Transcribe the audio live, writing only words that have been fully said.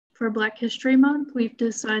for Black History Month, we've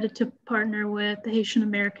decided to partner with the Haitian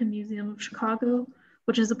American Museum of Chicago,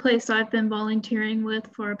 which is a place I've been volunteering with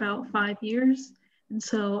for about 5 years. And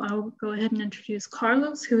so I'll go ahead and introduce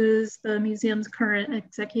Carlos, who is the museum's current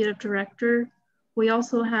executive director. We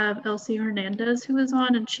also have Elsie Hernandez, who is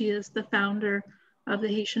on, and she is the founder of the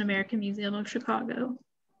Haitian American Museum of Chicago.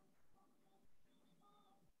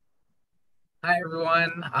 Hi,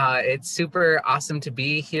 everyone. It's super awesome to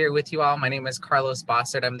be here with you all. My name is Carlos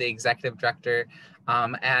Bossert. I'm the executive director,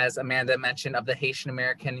 as Amanda mentioned, of the Haitian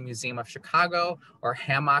American Museum of Chicago, or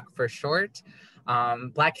HAMOC for short.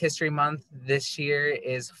 Black History Month this year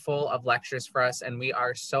is full of lectures for us, and we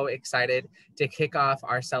are so excited to kick off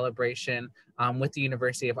our celebration with the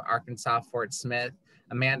University of Arkansas, Fort Smith.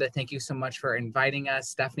 Amanda, thank you so much for inviting us.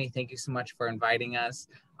 Stephanie, thank you so much for inviting us.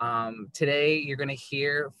 Today, you're going to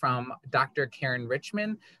hear from Dr. Karen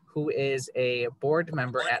Richman, who is a board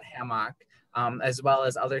member at HAMOC, as well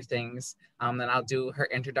as other things. And I'll do her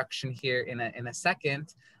introduction here in a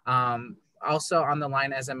second. Also on the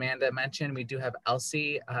line, as Amanda mentioned, we do have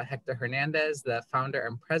Elsie Hector Hernandez, the founder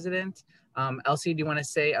and president. Elsie, do you want to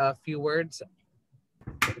say a few words?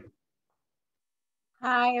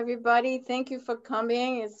 Hi, everybody. Thank you for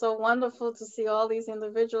coming. It's so wonderful to see all these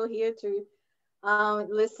individuals here to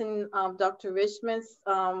listen Dr. Richman's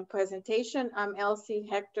presentation. I'm Elsie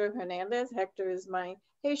Hector Hernandez. Hector is my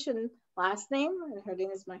Haitian last name, and her name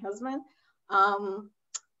is my husband.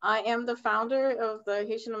 I am the founder of the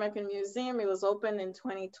Haitian American Museum. It was opened in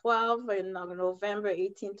 2012, in November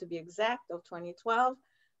 18th to be exact, of 2012.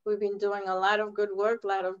 We've been doing a lot of good work, a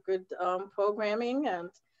lot of good programming, and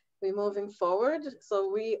we're moving forward.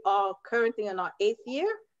 So we are currently in our 8th year.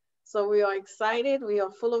 So we are excited. We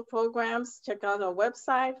are full of programs. Check out our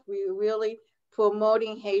website. We're really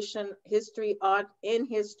promoting Haitian history, art, and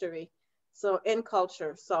history, so in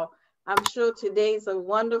culture. So I'm sure today is a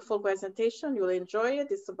wonderful presentation. You'll enjoy it.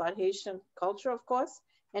 It's about Haitian culture, of course,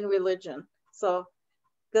 and religion. So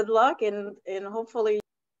good luck, and hopefully.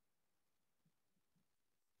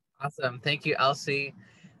 Awesome. Thank you, Elsie.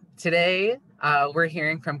 Today, we're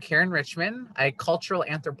hearing from Karen Richman, a cultural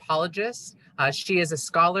anthropologist. She is a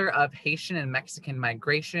scholar of Haitian and Mexican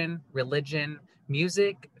migration, religion,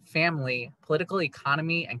 music, family, political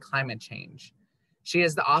economy, and climate change. She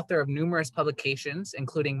is the author of numerous publications,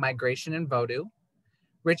 including Migration and Vodou.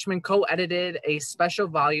 Richman co-edited a special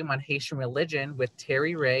volume on Haitian religion with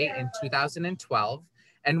Terry Ray in 2012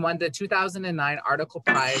 and won the 2009 Article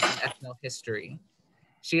Prize in Ethnohistory.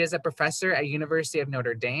 She is a professor at University of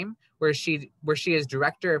Notre Dame, where she is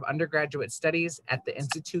director of undergraduate studies at the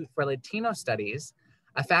Institute for Latino Studies,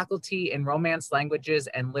 a faculty in Romance Languages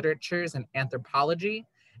and Literatures and Anthropology,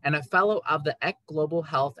 and a fellow of the EC Global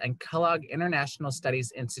Health and Kellogg International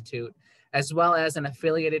Studies Institute, as well as an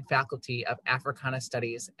affiliated faculty of Africana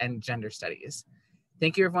Studies and Gender Studies.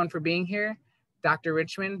 Thank you, everyone, for being here. Dr.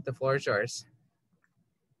 Richman, the floor is yours.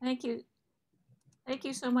 Thank you. Thank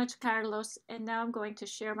you so much, Carlos. And now I'm going to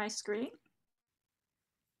share my screen.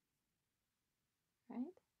 Right.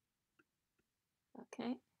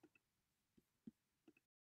 Okay.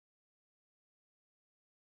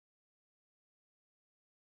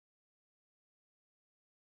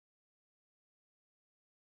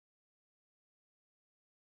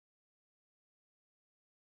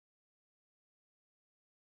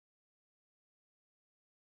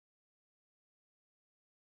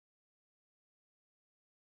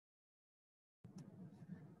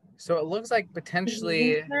 So it looks like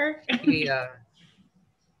potentially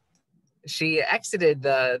she exited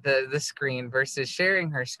the screen versus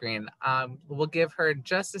sharing her screen. We'll give her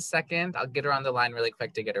just a second. I'll get her on the line really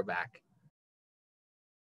quick to get her back.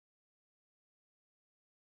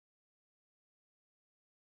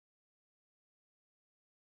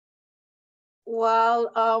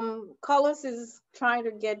 While Carlos is trying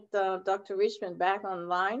to get Dr. Richman back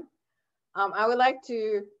online, I would like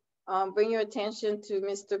to bring your attention to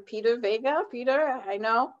Mr. Peter Vega. Peter, I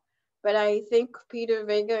know, but I think Peter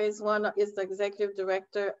Vega is the executive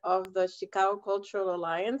director of the Chicago Cultural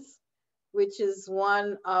Alliance, which is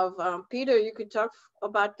one of, Peter, you could talk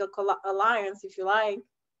about the Alliance if you like.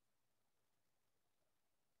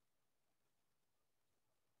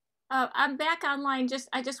 I'm back online.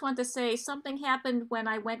 I just want to say something happened when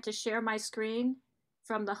I went to share my screen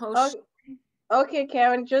from the host. Okay,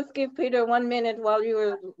 Karen, just give Peter 1 minute while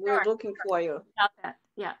we're looking for you. About that,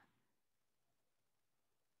 yeah.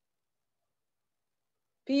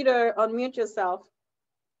 Peter, unmute yourself.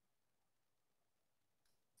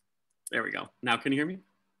 There we go. Now, can you hear me?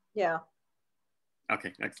 Yeah.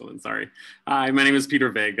 Okay, excellent. Sorry. Hi, my name is Peter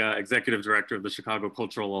Vega, Executive Director of the Chicago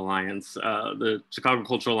Cultural Alliance. The Chicago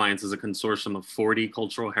Cultural Alliance is a consortium of 40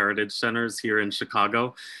 cultural heritage centers here in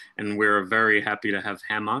Chicago, and we're very happy to have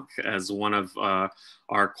HAMOC as one of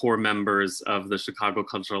our core members of the Chicago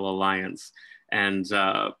Cultural Alliance. And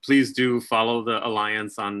please do follow the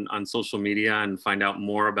Alliance on social media and find out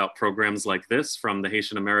more about programs like this from the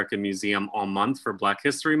Haitian American Museum all month for Black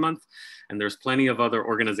History Month. And there's plenty of other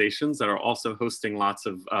organizations that are also hosting lots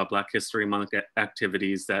of Black History Month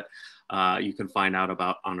activities that you can find out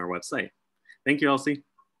about on our website. Thank you, Elsie.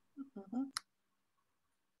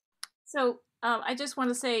 So I just want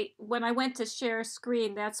to say, when I went to share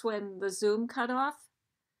screen, that's when the Zoom cut off.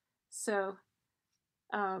 So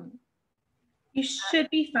you should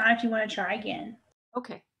be fine if you want to try again.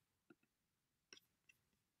 Okay.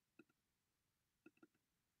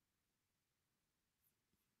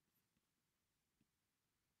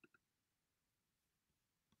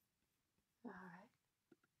 All right.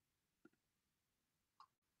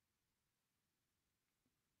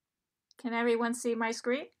 Can everyone see my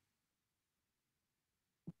screen?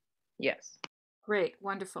 Yes. Great,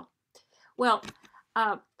 wonderful. Well,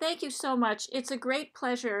 thank you so much. It's a great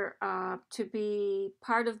pleasure to be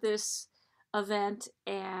part of this event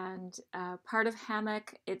and part of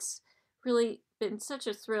HAMOC. It's really been such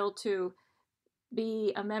a thrill to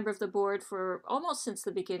be a member of the board for almost since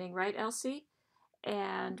the beginning, right, Elsie?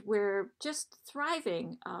 And we're just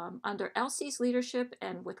thriving under Elsie's leadership,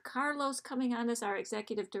 and with Carlos coming on as our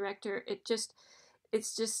executive director,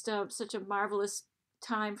 it's just such a marvelous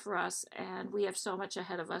time for us, and we have so much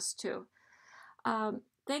ahead of us too.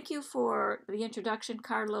 Thank you for the introduction,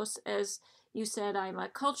 Carlos. As you said, I'm a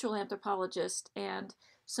cultural anthropologist, and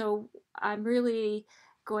so I'm really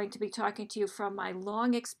going to be talking to you from my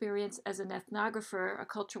long experience as an ethnographer, a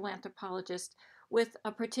cultural anthropologist, with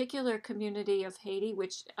a particular community of Haiti,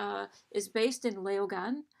 which is based in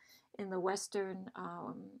Léogâne, in the western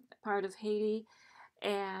part of Haiti.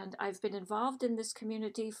 And I've been involved in this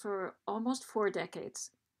community for almost 4 decades.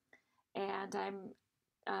 And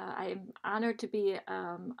I'm honored to be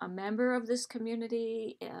a member of this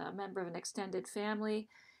community, a member of an extended family.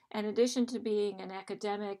 In addition to being an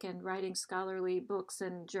academic and writing scholarly books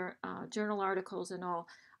and journal articles and all,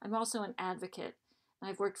 I'm also an advocate.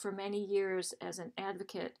 I've worked for many years as an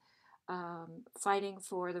advocate fighting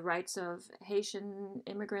for the rights of Haitian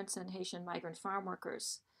immigrants and Haitian migrant farm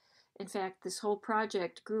workers. In fact, this whole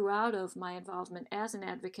project grew out of my involvement as an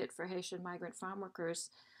advocate for Haitian migrant farm workers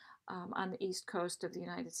on the East Coast of the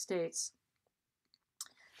United States.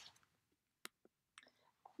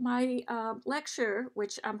 My lecture,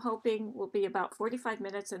 which I'm hoping will be about 45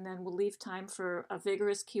 minutes and then we'll leave time for a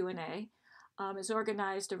vigorous Q&A, is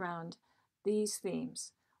organized around these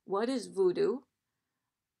themes. What is voodoo?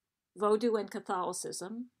 Vodou and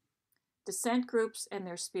Catholicism, descent groups and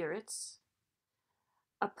their spirits,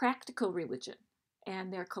 a practical religion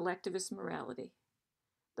and their collectivist morality,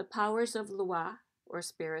 the powers of Loi, or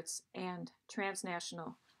spirits, and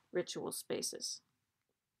transnational ritual spaces.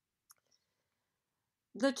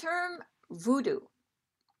 The term voodoo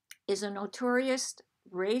is a notorious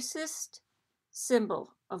racist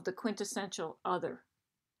symbol of the quintessential other.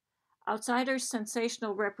 Outsiders'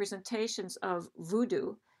 sensational representations of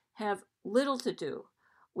voodoo have little to do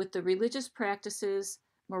with the religious practices,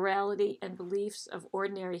 morality, and beliefs of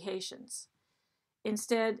ordinary Haitians.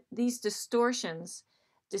 Instead, these distortions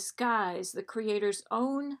disguise the creator's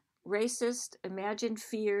own racist imagined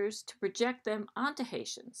fears to project them onto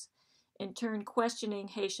Haitians, in turn questioning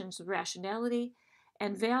Haitians' rationality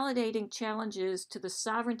and validating challenges to the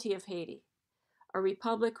sovereignty of Haiti, a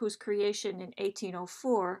republic whose creation in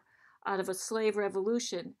 1804 out of a slave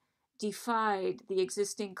revolution defied the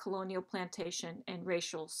existing colonial plantation and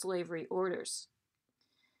racial slavery orders.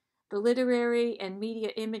 The literary and media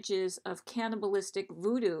images of cannibalistic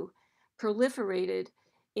voodoo proliferated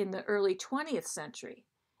in the early 20th century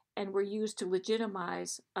and were used to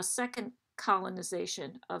legitimize a second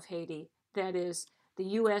colonization of Haiti, that is, the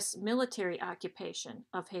U.S. military occupation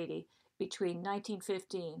of Haiti between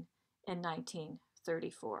 1915 and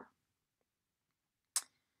 1934.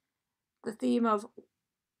 The theme of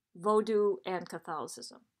Vodou and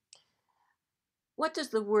Catholicism. What does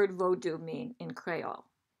the word Vodou mean in Creole?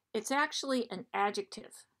 It's actually an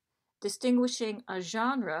adjective distinguishing a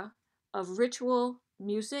genre of ritual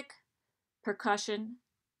music, percussion,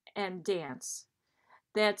 and dance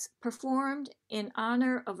that's performed in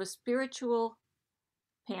honor of a spiritual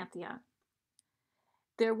pantheon.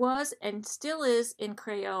 There was and still is in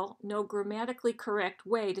Creole no grammatically correct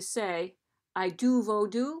way to say, I do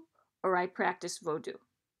Vodou or I practice Vodou.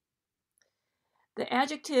 The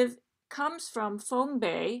adjective comes from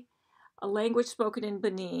Fombe, a language spoken in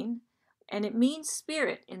Benin, and it means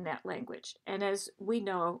spirit in that language. And as we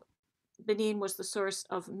know, Benin was the source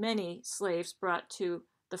of many slaves brought to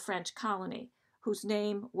the French colony, whose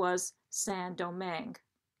name was Saint-Domingue.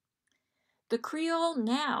 The Creole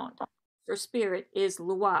noun for spirit is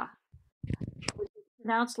loi, which is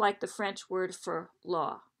pronounced like the French word for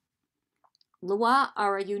law. Lois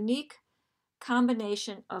are a unique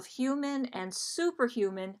combination of human and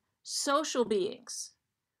superhuman social beings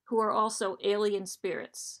who are also alien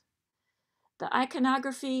spirits. The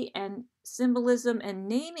iconography and symbolism and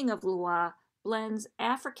naming of Lois blends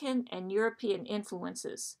African and European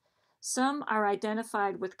influences. Some are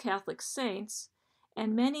identified with Catholic saints,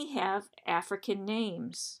 and many have African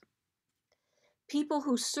names. People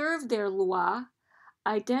who serve their Lois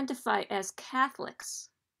identify as Catholics.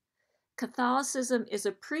 Catholicism is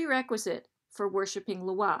a prerequisite for worshiping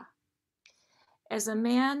Lois. As a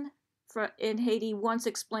man in Haiti once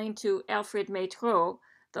explained to Alfred Métro,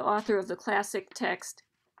 the author of the classic text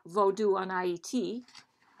Vodou en Haïti,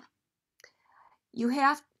 you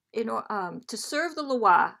have, to serve the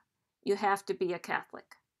Lois, you have to be a Catholic.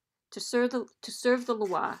 To serve the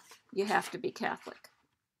Lois, you have to be Catholic.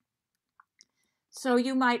 So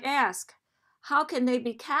you might ask, how can they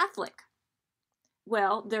be Catholic?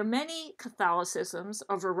 Well, there are many Catholicisms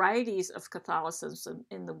or varieties of Catholicism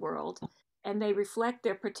in the world, and they reflect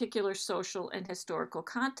their particular social and historical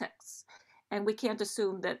contexts. And we can't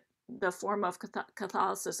assume that the form of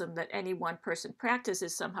Catholicism that any one person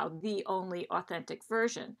practices is somehow the only authentic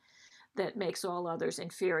version that makes all others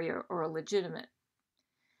inferior or illegitimate.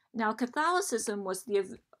 Now, Catholicism was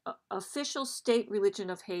the official state religion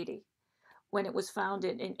of Haiti when it was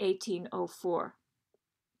founded in 1804.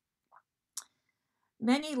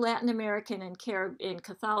 Many Latin American and Caribbean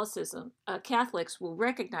Catholics will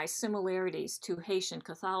recognize similarities to Haitian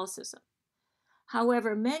Catholicism.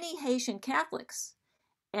 However, many Haitian Catholics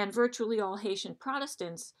and virtually all Haitian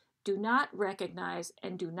Protestants do not recognize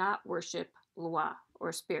and do not worship Lois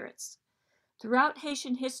or spirits. Throughout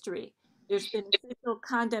Haitian history, there's been official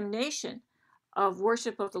condemnation of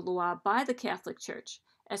worship of the Lois by the Catholic Church,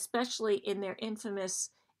 especially in their infamous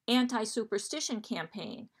anti-superstition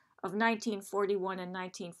campaign of 1941 and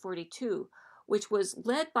 1942, which was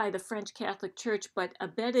led by the French Catholic Church but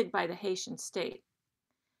abetted by the Haitian state.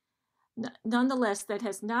 Nonetheless, that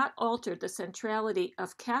has not altered the centrality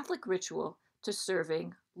of Catholic ritual to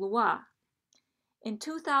serving Lois. In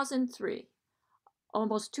 2003,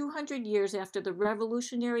 almost 200 years after the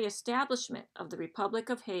revolutionary establishment of the Republic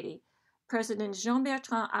of Haiti, President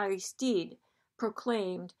Jean-Bertrand Aristide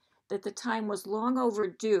proclaimed that the time was long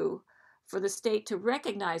overdue for the state to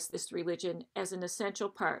recognize this religion as an essential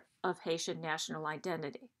part of Haitian national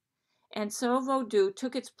identity. And so Vodou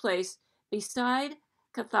took its place beside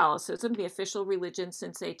Catholicism, the official religion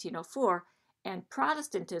since 1804, and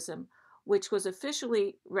Protestantism, which was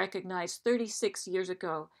officially recognized 36 years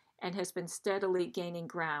ago and has been steadily gaining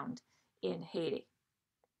ground in Haiti.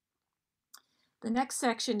 The next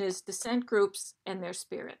section is descent groups and their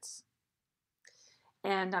spirits.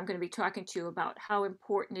 And I'm going to be talking to you about how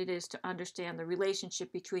important it is to understand the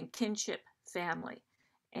relationship between kinship, family,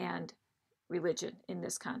 and religion in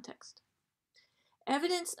this context.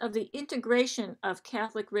 Evidence of the integration of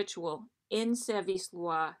Catholic ritual in Service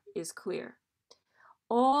Lois is clear.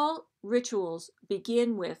 All rituals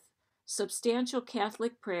begin with substantial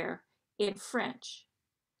Catholic prayer in French,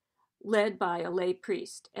 led by a lay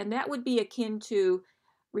priest, and that would be akin to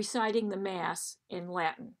reciting the Mass in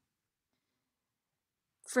Latin.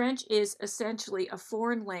 French is essentially a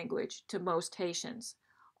foreign language to most Haitians.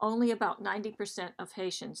 Only about 90% of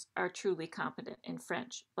Haitians are truly competent in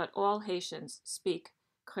French, but all Haitians speak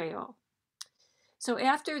Creole. So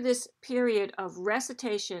after this period of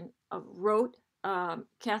recitation of rote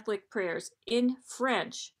Catholic prayers in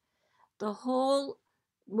French, the whole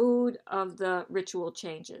mood of the ritual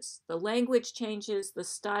changes. The language changes, the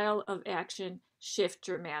style of action shift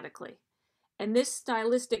dramatically. And this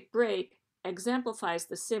stylistic break exemplifies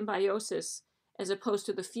the symbiosis as opposed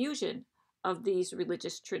to the fusion of these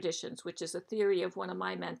religious traditions, which is a theory of one of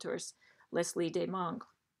my mentors, Leslie Desmongs.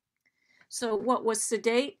 So what was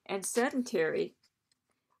sedate and sedentary,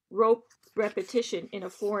 rote repetition in a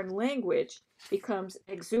foreign language, becomes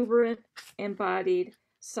exuberant, embodied,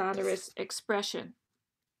 sonorous expression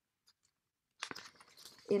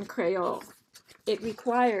in Creole. It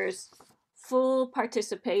requires full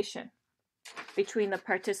participation between the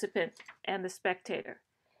participant and the spectator.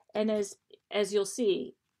 And as you'll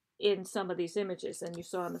see in some of these images, and you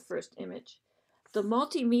saw in the first image, the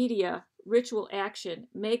multimedia ritual action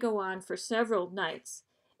may go on for several nights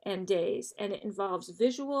and days, and it involves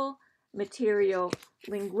visual, material,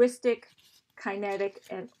 linguistic, kinetic,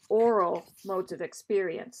 and oral modes of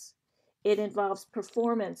experience. It involves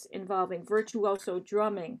performance involving virtuoso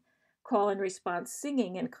drumming, call and response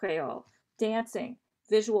singing in Creole, dancing,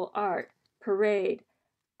 visual art, parade,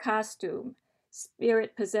 costume,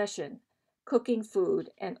 spirit possession, cooking food,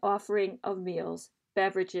 and offering of meals,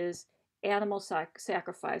 beverages, animal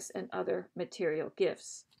sacrifice, and other material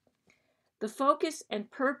gifts. The focus and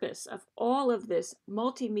purpose of all of this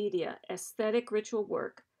multimedia aesthetic ritual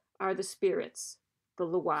work are the spirits, the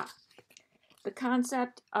Loa. The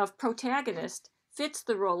concept of protagonist fits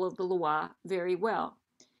the role of the Loa very well.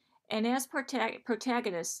 And as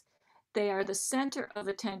protagonists, they are the center of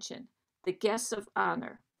attention, the guests of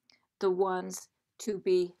honor, the ones to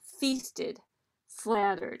be feasted,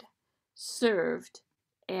 flattered, served,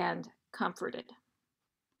 and comforted.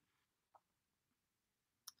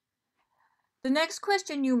 The next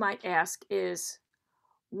question you might ask is,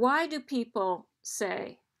 why do people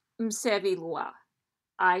say, Msevi Lua,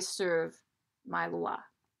 I serve my Lua?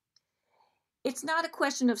 It's not a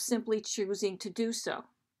question of simply choosing to do so.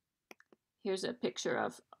 Here's a picture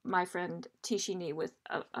of my friend Tishini with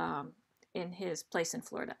in his place in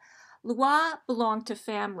Florida. Lua belong to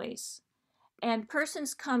families, and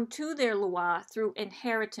persons come to their Lua through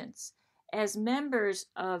inheritance as members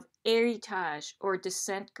of héritage or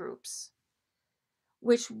descent groups,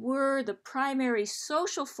 which were the primary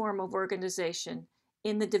social form of organization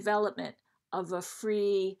in the development of a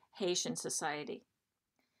free Haitian society.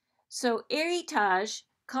 So héritage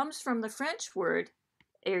comes from the French word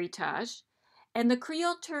héritage, and the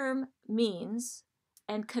Creole term means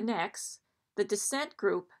and connects the descent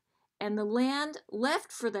group and the land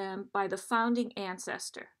left for them by the founding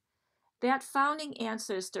ancestor. That founding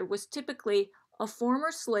ancestor was typically a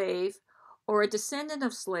former slave or a descendant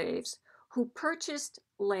of slaves who purchased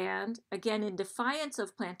land, again in defiance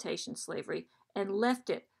of plantation slavery, and left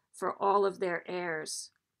it for all of their heirs.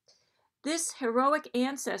 This heroic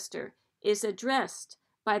ancestor is addressed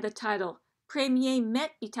by the title Premier Maître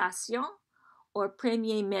Habitation or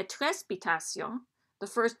Premier Maîtresse Habitation, the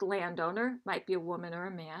first landowner, might be a woman or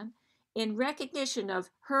a man, in recognition of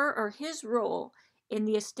her or his role in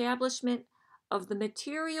the establishment of the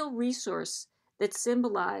material resource that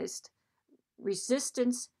symbolized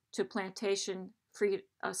resistance to plantation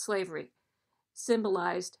slavery,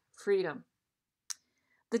 symbolized freedom.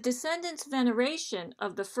 The descendants' veneration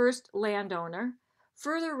of the first landowner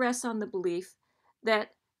further rests on the belief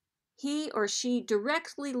that he or she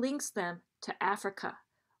directly links them to Africa,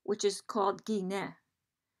 which is called Guinée,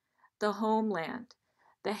 the homeland,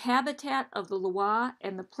 the habitat of the Loa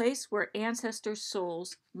and the place where ancestor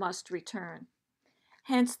souls must return.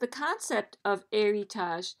 Hence, the concept of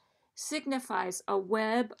héritage signifies a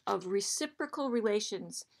web of reciprocal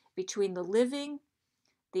relations between the living,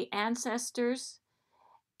 the ancestors,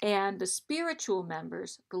 and the spiritual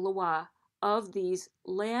members, the Loa, of these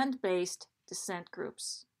land-based descent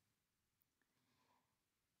groups.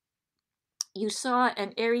 You saw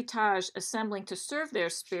an héritage assembling to serve their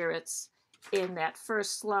spirits in that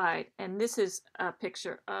first slide, and this is a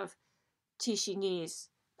picture of Tishini's,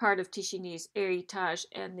 part of Tishini's héritage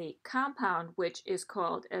and the compound, which is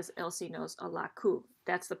called, as Elsie knows, a laku.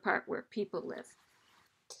 That's the part where people live.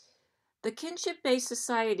 The kinship-based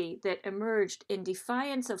society that emerged in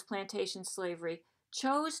defiance of plantation slavery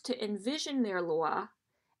chose to envision their Loa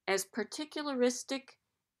as particularistic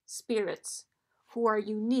spirits who are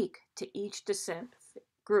unique to each descent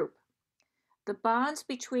group. The bonds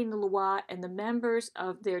between the Loa and the members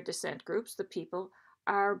of their descent groups, the people,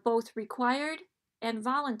 are both required and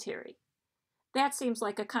voluntary. That seems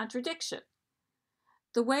like a contradiction.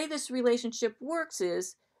 The way this relationship works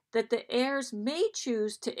is that the heirs may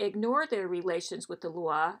choose to ignore their relations with the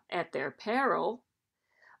Loa at their peril,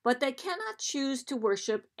 but they cannot choose to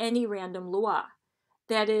worship any random Loa,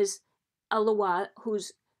 that is, a Loa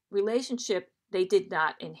whose relationship they did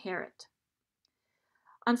not inherit.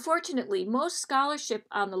 Unfortunately, most scholarship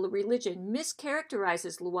on the religion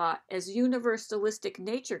mischaracterizes Loa as universalistic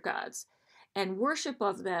nature gods and worship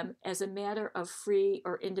of them as a matter of free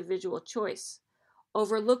or individual choice,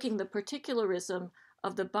 overlooking the particularism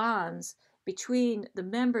of the bonds between the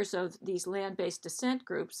members of these land-based descent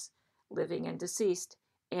groups, living and deceased,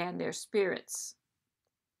 and their spirits.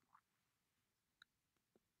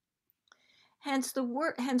 Hence,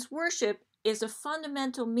 worship is a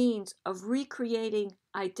fundamental means of recreating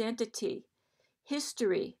identity,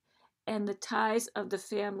 history, and the ties of the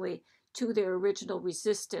family to their original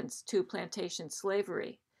resistance to plantation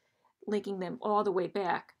slavery, linking them all the way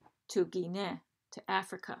back to Guinea, to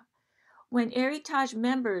Africa. When héritage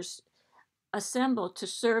members assemble to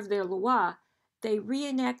serve their Loa, They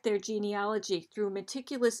reenact their genealogy through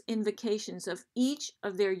meticulous invocations of each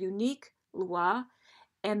of their unique lua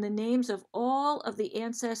and the names of all of the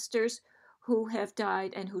ancestors who have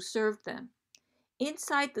died and who served them.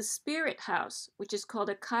 Inside the spirit house, which is called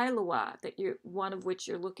a kailua, one of which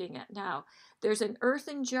you're looking at now, there's an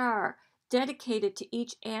earthen jar dedicated to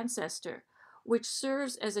each ancestor, which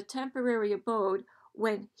serves as a temporary abode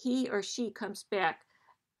when he or she comes back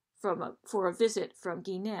for a visit from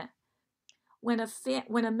Guinea. When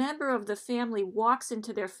a member of the family walks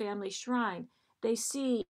into their family shrine, they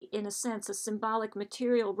see, in a sense, a symbolic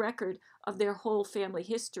material record of their whole family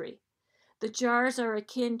history. The jars are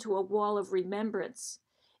akin to a wall of remembrance.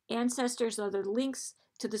 Ancestors are the links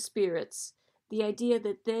to the spirits, the idea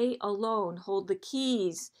that they alone hold the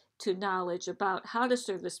keys to knowledge about how to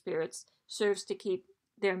serve the spirits serves to keep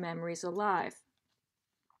their memories alive.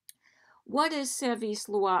 What is Service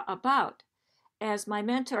Loi about? As my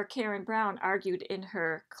mentor Karen Brown argued in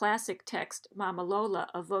her classic text, Mama Lola,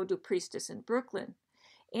 a Vodou priestess in Brooklyn,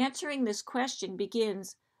 answering this question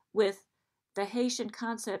begins with the Haitian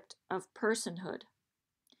concept of personhood.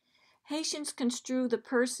 Haitians construe the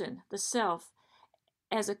person, the self,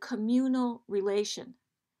 as a communal relation,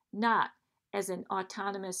 not as an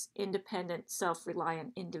autonomous, independent,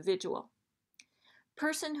 self-reliant individual.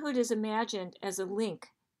 Personhood is imagined as a link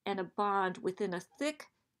and a bond within a thick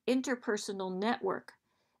interpersonal network.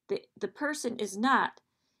 The person is not,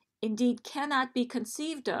 indeed cannot be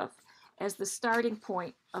conceived of as the starting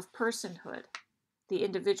point of personhood. The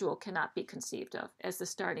individual cannot be conceived of as the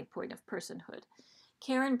starting point of personhood.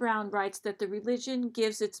 Karen Brown writes that the religion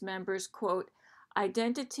gives its members, quote,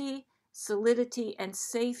 identity, solidity, and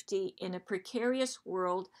safety in a precarious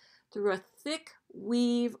world through a thick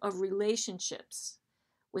weave of relationships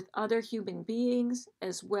with other human beings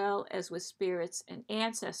as well as with spirits and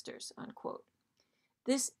ancestors, unquote.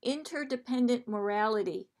 This interdependent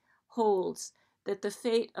morality holds that the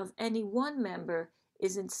fate of any one member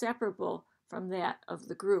is inseparable from that of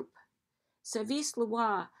the group. Service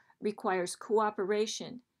Loi requires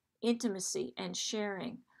cooperation, intimacy, and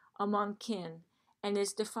sharing among kin, and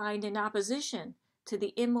is defined in opposition to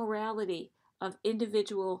the immorality of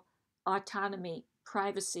individual autonomy,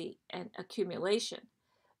 privacy, and accumulation.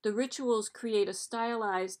 The rituals create a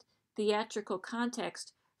stylized theatrical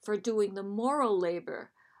context for doing the moral labor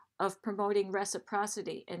of promoting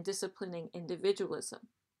reciprocity and disciplining individualism.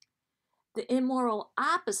 The immoral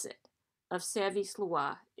opposite of Service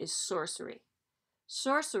Loi is sorcery.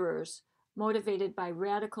 Sorcerers, motivated by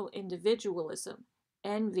radical individualism,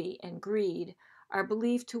 envy, and greed, are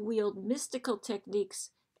believed to wield mystical techniques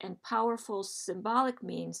and powerful symbolic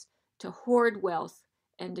means to hoard wealth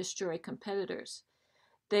and destroy competitors.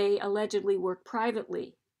 They allegedly work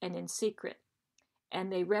privately and in secret, and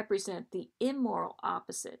they represent the immoral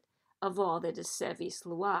opposite of all that is Service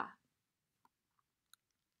Loi.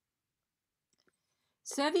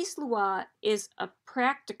 Service Loi is a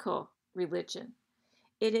practical religion.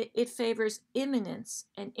 It favors immanence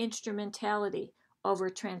and instrumentality over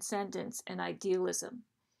transcendence and idealism.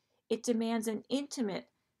 It demands an intimate,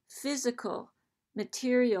 physical,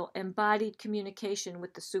 material, embodied communication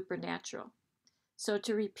with the supernatural. So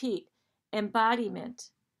to repeat, embodiment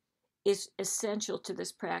is essential to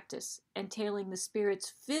this practice, entailing the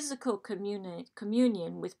spirit's physical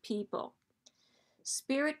communion with people.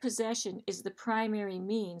 Spirit possession is the primary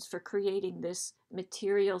means for creating this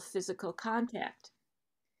material physical contact.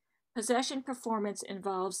 Possession performance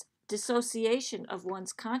involves dissociation of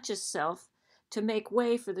one's conscious self to make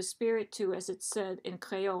way for the spirit to, as it's said in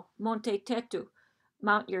Creole, monter tetu,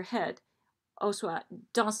 mount your head, au soit,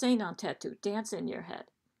 danser en tetu, dance in your head.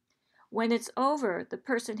 When it's over, the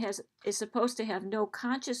person is supposed to have no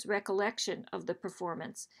conscious recollection of the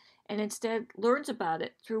performance and instead learns about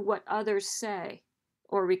it through what others say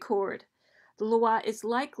or record. The loi is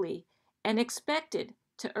likely and expected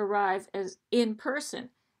to arrive as in person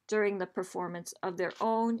during the performance of their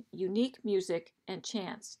own unique music and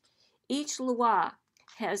chants. Each loi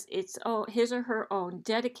has his or her own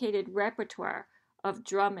dedicated repertoire of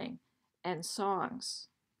drumming and songs.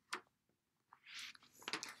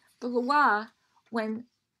 The loi, when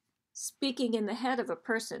speaking in the head of a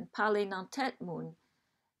person, parler en tête moun,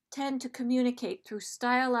 tend to communicate through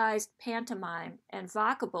stylized pantomime and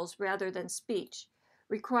vocables rather than speech,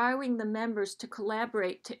 requiring the members to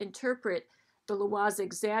collaborate to interpret the loi's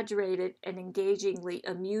exaggerated and engagingly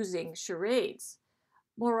amusing charades.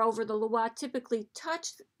 Moreover, the loi typically touch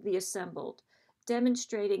the assembled,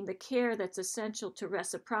 demonstrating the care that's essential to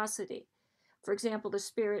reciprocity. For example, the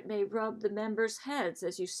spirit may rub the members' heads,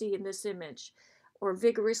 as you see in this image, or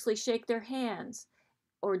vigorously shake their hands,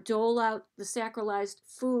 or dole out the sacralized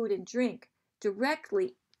food and drink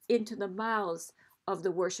directly into the mouths of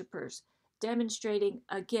the worshipers, demonstrating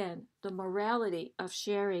again the morality of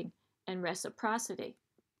sharing and reciprocity.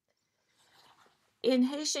 In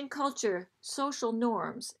Haitian culture, social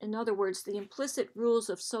norms, in other words, the implicit rules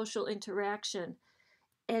of social interaction,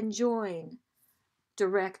 enjoin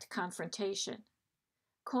direct confrontation.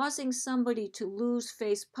 Causing somebody to lose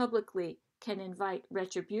face publicly can invite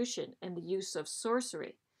retribution and the use of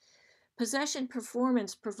sorcery. Possession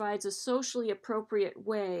performance provides a socially appropriate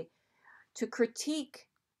way to critique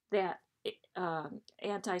that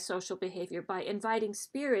antisocial behavior by inviting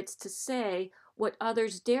spirits to say what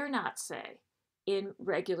others dare not say in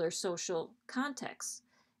regular social contexts.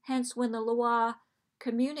 Hence, when the Loa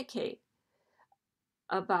communicate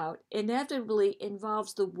about inevitably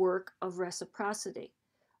involves the work of reciprocity,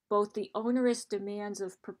 both the onerous demands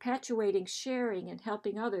of perpetuating sharing and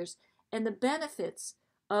helping others and the benefits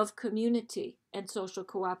of community and social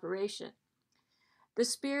cooperation. The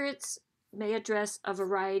spirits may address a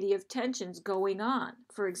variety of tensions going on.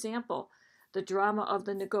 For example, the drama of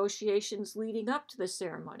the negotiations leading up to the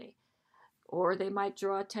ceremony. Or they might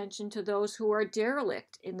draw attention to those who are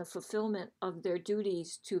derelict in the fulfillment of their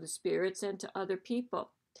duties to the spirits and to other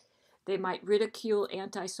people. They might ridicule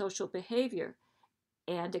antisocial behavior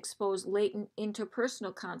and expose latent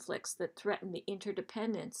interpersonal conflicts that threaten the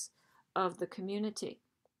interdependence of the community.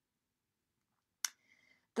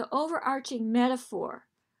 The overarching metaphor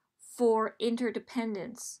for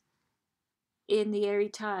interdependence in the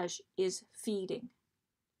heritage is feeding.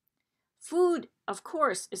 Food, of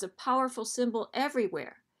course, is a powerful symbol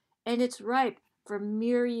everywhere, and it's ripe for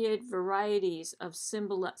myriad varieties of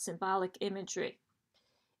symbolic imagery.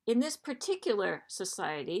 In this particular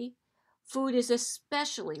society, food is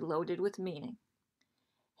especially loaded with meaning.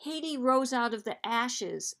 Haiti rose out of the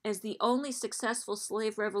ashes as the only successful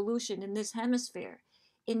slave revolution in this hemisphere,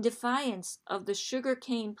 in defiance of the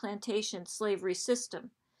sugarcane plantation slavery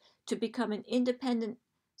system, to become an independent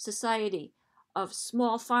society of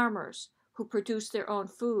small farmers who produce their own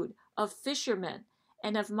food, of fishermen,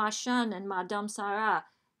 and of Machan and Madame Sarah,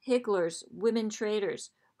 higglers, women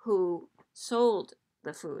traders, who sold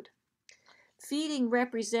the food. Feeding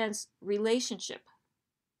represents relationship.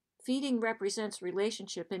 Feeding represents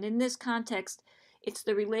relationship, and in this context, it's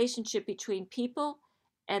the relationship between people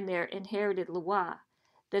and their inherited Loa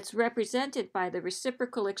that's represented by the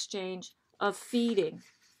reciprocal exchange of feeding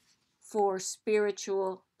for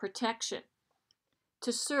spiritual protection.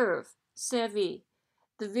 To serve, sevi,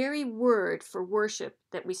 the very word for worship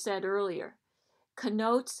that we said earlier,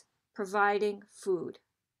 connotes providing food.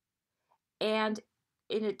 And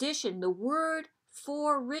in addition, the word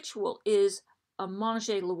for ritual is a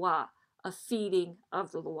manger Loa, a feeding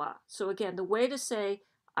of the Loa. So again, the way to say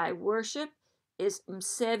I worship is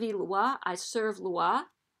msevi Loa, I serve Loa,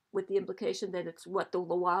 with the implication that it's what the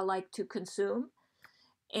Loa like to consume.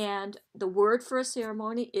 And the word for a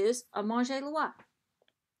ceremony is a manger Loa.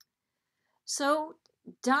 So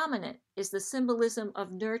dominant is the symbolism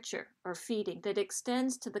of nurture or feeding that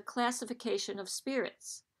extends to the classification of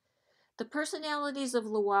spirits. The personalities of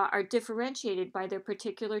Loa are differentiated by their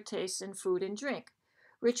particular tastes in food and drink.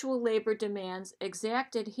 Ritual labor demands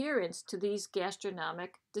exact adherence to these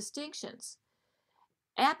gastronomic distinctions.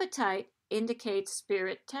 Appetite indicates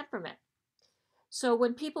spirit temperament. So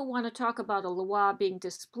when people want to talk about a Loa being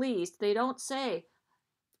displeased, they don't say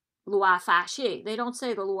Loa fâché. They don't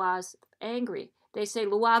say the Loa is angry. They say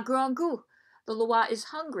Loa grand goût. The Loa is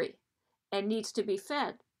hungry and needs to be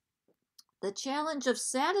fed. The challenge of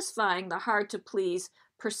satisfying the hard-to-please,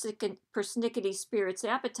 persnickety spirit's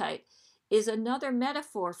appetite is another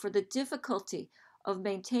metaphor for the difficulty of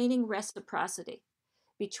maintaining reciprocity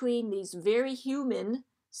between these very human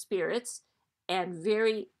spirits and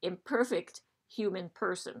very imperfect human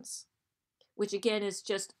persons, which again is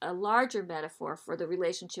just a larger metaphor for the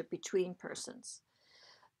relationship between persons.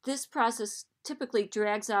 This process typically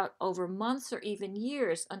drags out over months or even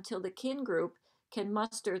years until the kin group can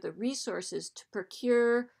muster the resources to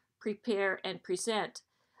procure, prepare, and present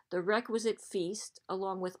the requisite feast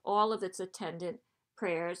along with all of its attendant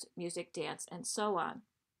prayers, music, dance, and so on.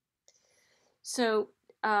 So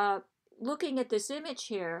looking at this image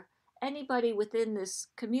here, anybody within this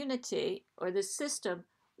community or this system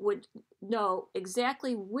would know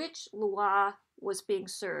exactly which Loa was being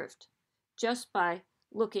served just by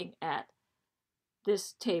looking at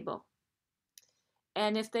this table.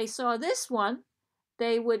 And if they saw this one,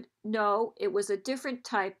 they would know it was a different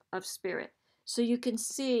type of spirit. So you can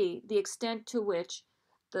see the extent to which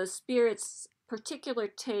the spirit's particular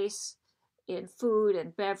tastes in food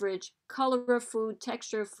and beverage, color of food,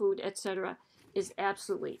 texture of food, etc., is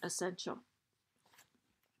absolutely essential.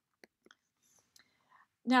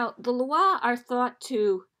 Now, the Lua are thought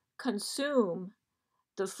to consume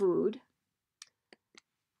the food,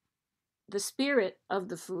 the spirit of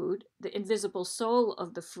the food, the invisible soul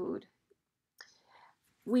of the food.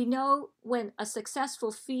 We know when a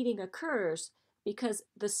successful feeding occurs because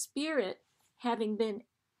the spirit, having been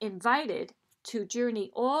invited to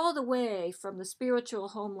journey all the way from the spiritual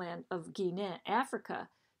homeland of Guinea, Africa,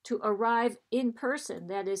 to arrive in person,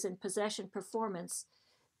 that is, in possession performance,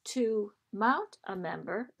 to mount a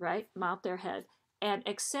member, right, mount their head, and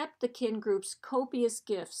accept the kin group's copious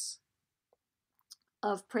gifts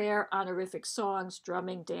of prayer, honorific songs,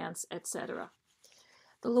 drumming, dance, etc.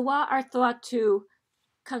 The Lua are thought to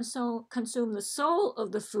consume the soul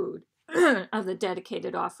of the food of the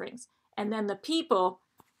dedicated offerings, and then the people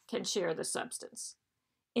can share the substance.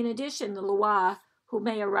 In addition, the Lua, who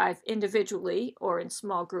may arrive individually or in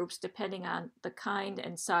small groups depending on the kind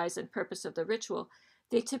and size and purpose of the ritual,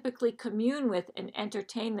 they typically commune with and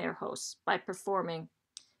entertain their hosts by performing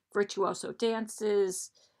virtuoso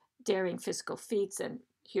dances, daring physical feats, and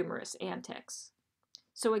humorous antics.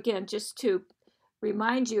 So again, just to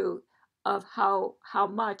remind you of how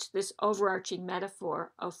much this overarching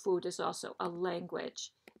metaphor of food is also a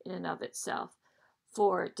language in and of itself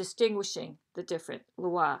for distinguishing the different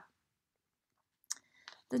Lua.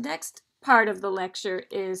 The next part of the lecture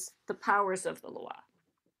is the powers of the Lua.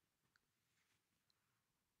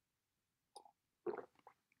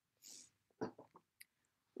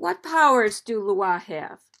 What powers do Lua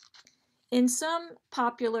have? In some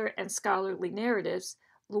popular and scholarly narratives,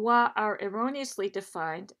 Lua are erroneously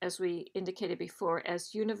defined, as we indicated before,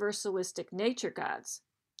 as universalistic nature gods.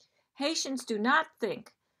 Haitians do not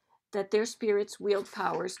think that their spirits wield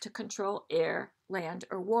powers to control air, land,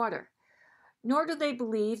 or water, nor do they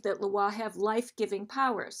believe that Lua have life-giving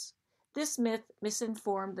powers. This myth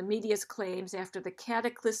misinformed the media's claims after the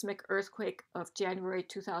cataclysmic earthquake of January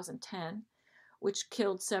 2010, which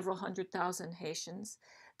killed several 100,000 Haitians,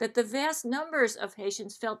 that the vast numbers of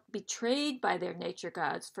Haitians felt betrayed by their nature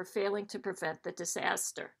gods for failing to prevent the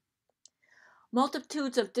disaster.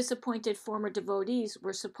 Multitudes of disappointed former devotees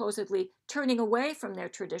were supposedly turning away from their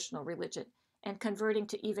traditional religion and converting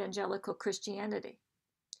to evangelical Christianity.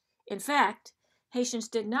 In fact, Haitians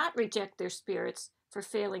did not reject their spirits for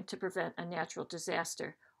failing to prevent a natural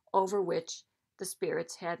disaster over which the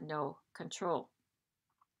spirits had no control.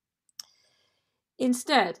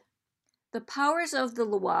 Instead, the powers of the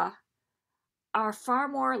Lua are far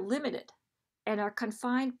more limited and are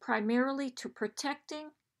confined primarily to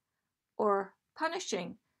protecting or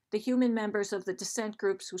punishing the human members of the descent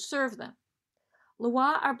groups who serve them.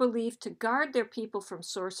 Lua are believed to guard their people from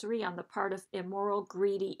sorcery on the part of immoral,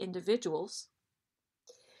 greedy individuals.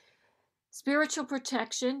 Spiritual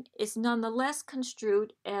protection is nonetheless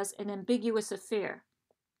construed as an ambiguous affair.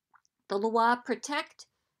 The Lua protect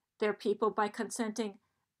their people by consenting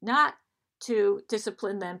not to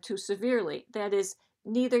discipline them too severely, that is,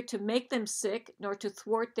 neither to make them sick nor to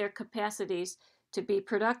thwart their capacities to be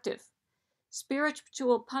productive.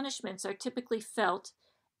 Spiritual punishments are typically felt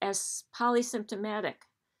as polysymptomatic.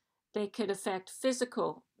 They could affect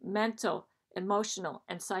physical, mental, emotional,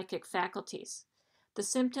 and psychic faculties. The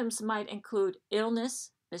symptoms might include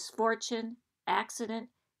illness, misfortune, accident,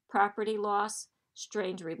 property loss,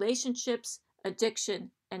 strained relationships, addiction,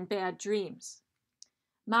 and bad dreams.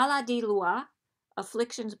 Maladie Lua,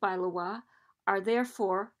 afflictions by Lua, are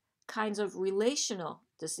therefore kinds of relational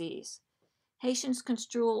disease. Haitians'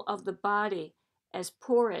 construal of the body as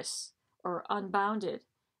porous or unbounded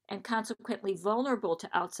and consequently vulnerable to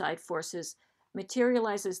outside forces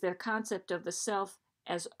materializes their concept of the self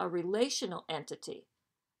as a relational entity,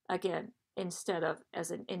 again, instead of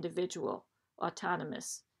as an individual,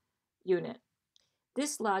 autonomous unit.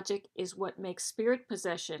 This logic is what makes spirit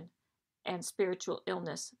possession and spiritual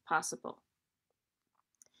illness possible.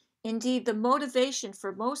 Indeed, the motivation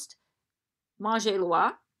for most Manger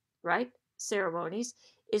Loi, right, ceremonies,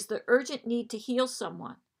 is the urgent need to heal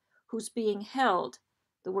someone who's being held,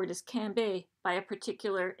 the word is cambe, by a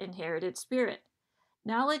particular inherited spirit.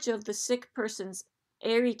 Knowledge of the sick person's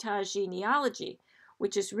heritage genealogy,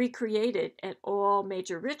 which is recreated at all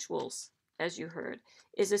major rituals, as you heard,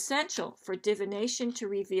 is essential for divination to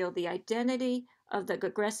reveal the identity of the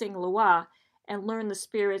aggressing Loi and learn the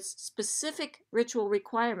spirit's specific ritual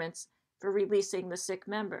requirements for releasing the sick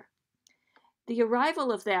member. The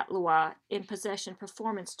arrival of that Loi in possession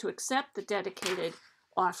performance to accept the dedicated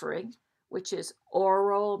offering, which is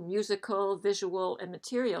oral, musical, visual, and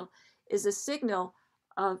material, is a signal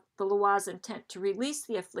of the Loi's intent to release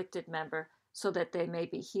the afflicted member so that they may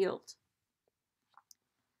be healed.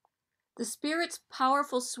 The spirit's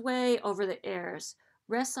powerful sway over the heirs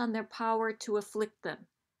rests on their power to afflict them,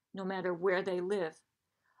 no matter where they live.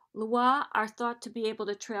 Loa are thought to be able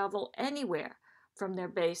to travel anywhere from their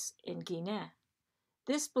base in Guinea.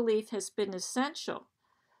 This belief has been essential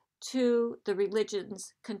to the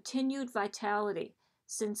religion's continued vitality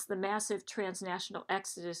since the massive transnational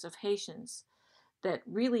exodus of Haitians that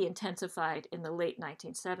really intensified in the late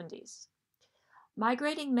 1970s.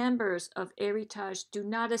 Migrating members of Heritage do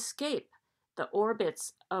not escape the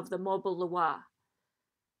orbits of the mobile Loa.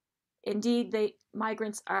 Indeed,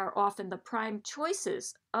 migrants are often the prime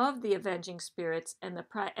choices of the avenging spirits, and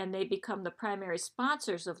they become the primary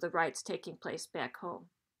sponsors of the rites taking place back home.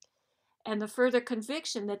 And the further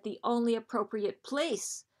conviction that the only appropriate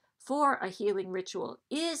place for a healing ritual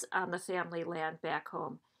is on the family land back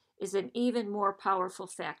home is an even more powerful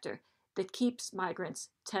factor that keeps migrants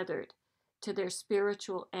tethered to their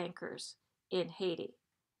spiritual anchors in Haiti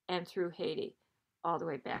and through Haiti all the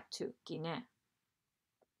way back to Guinea.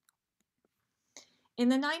 In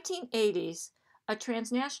the 1980s, a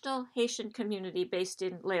transnational Haitian community based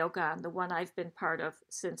in Léogâne, the one I've been part of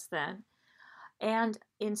since then, and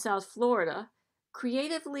in South Florida,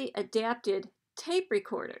 creatively adapted tape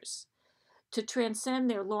recorders to transcend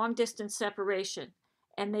their long-distance separation,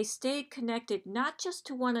 and they stayed connected not just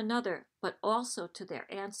to one another, but also to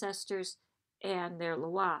their ancestors and their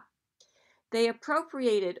Loa. They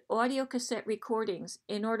appropriated audio cassette recordings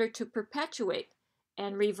in order to perpetuate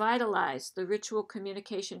and revitalize the ritual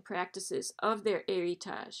communication practices of their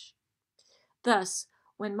heritage. Thus,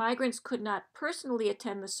 when migrants could not personally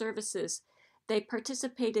attend the services, they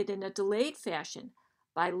participated in a delayed fashion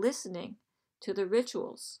by listening to the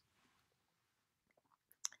rituals.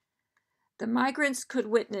 The migrants could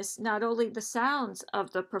witness not only the sounds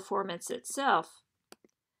of the performance itself,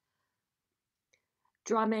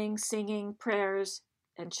 drumming, singing, prayers,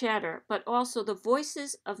 and chatter, but also the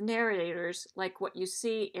voices of narrators like what you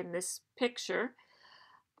see in this picture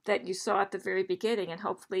that you saw at the very beginning, and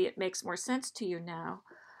hopefully it makes more sense to you now.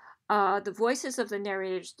 The voices of the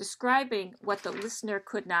narrators describing what the listener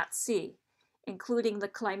could not see, including the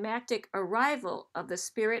climactic arrival of the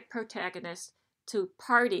spirit protagonist to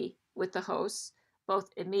party with the hosts,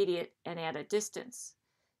 both immediate and at a distance.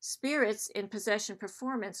 Spirits in possession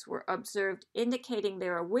performance were observed indicating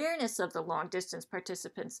their awareness of the long-distance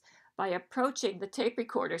participants by approaching the tape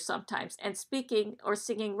recorder sometimes and speaking or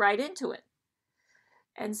singing right into it.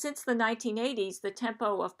 And since the 1980s, the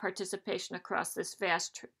tempo of participation across this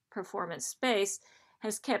vast performance space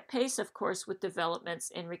has kept pace, of course, with developments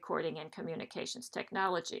in recording and communications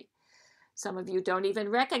technology. Some of you don't even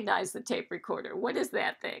recognize the tape recorder. What is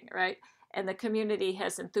that thing, right? And the community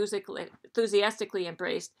has enthusiastically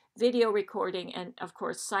embraced video recording and, of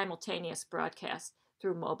course, simultaneous broadcast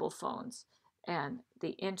through mobile phones and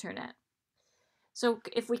the internet. So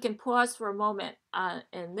if we can pause for a moment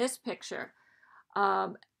in this picture,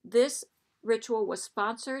 this ritual was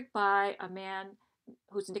sponsored by a man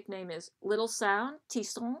whose nickname is Little Sound,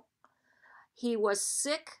 Tisson. He was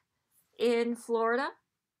sick in Florida,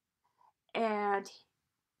 and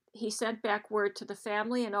he sent back word to the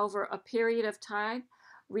family, and over a period of time,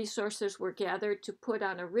 resources were gathered to put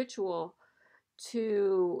on a ritual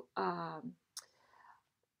to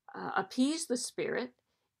appease the spirit.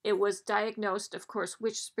 It was diagnosed, of course,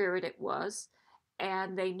 which spirit it was,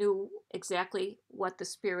 and they knew exactly what the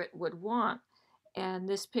spirit would want. And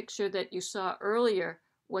this picture that you saw earlier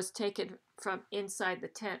was taken from inside the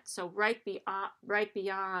tent. So right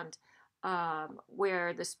beyond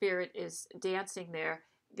where the spirit is dancing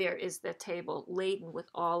there is the table laden with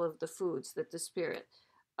all of the foods that the spirit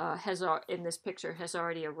in this picture has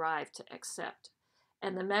already arrived to accept.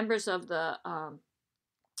 And the members of the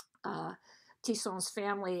Tisson's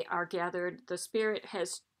family are gathered. The spirit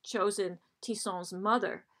has chosen Tisson's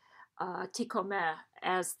mother, Ticomé,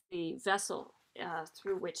 as the vessel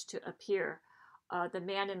through which to appear. The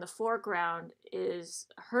man in the foreground is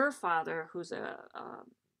her father, who's a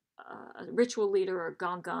ritual leader or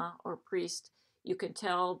gangan or priest. You can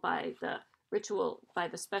tell by the ritual, by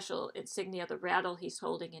the special insignia, the rattle he's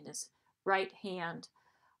holding in his right hand,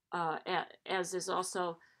 as is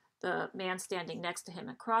also the man standing next to him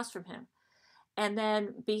and across from him. And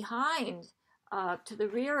then behind, to the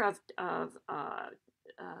rear of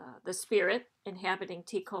the spirit inhabiting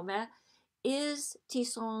Ticomé, is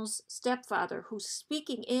Tisson's stepfather, who's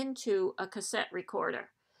speaking into a cassette recorder.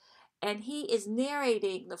 And he is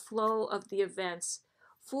narrating the flow of the events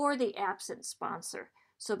for the absent sponsor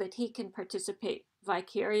so that he can participate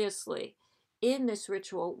vicariously in this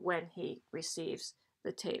ritual when he receives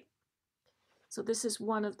the tape. So this is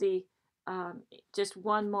one of the, just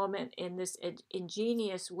one moment in this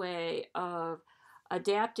ingenious way of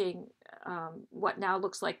adapting what now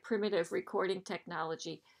looks like primitive recording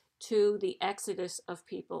technology to the exodus of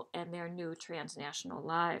people and their new transnational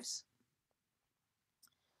lives.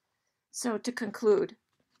 So to conclude,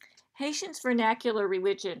 Haitians' vernacular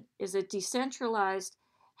religion is a decentralized,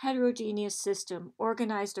 heterogeneous system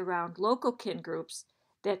organized around local kin groups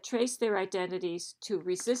that trace their identities to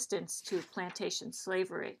resistance to plantation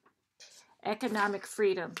slavery, economic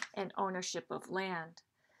freedom, and ownership of land.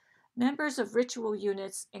 Members of ritual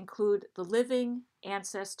units include the living,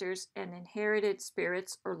 ancestors, and inherited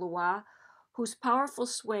spirits, or Loa, whose powerful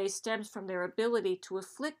sway stems from their ability to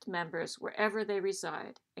afflict members wherever they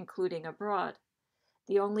reside, including abroad.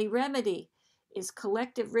 The only remedy is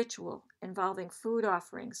collective ritual involving food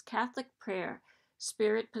offerings, Catholic prayer,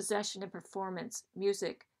 spirit possession and performance,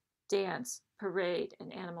 music, dance, parade,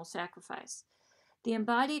 and animal sacrifice. The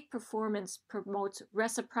embodied performance promotes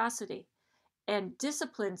reciprocity and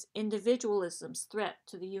disciplines individualism's threat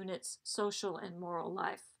to the unit's social and moral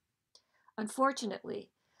life.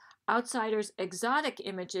 Unfortunately, outsiders' exotic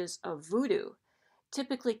images of voodoo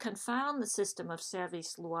typically confound the system of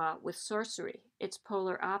service loi with sorcery, its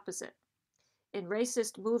polar opposite. In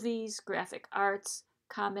racist movies, graphic arts,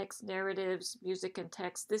 comics, narratives, music, and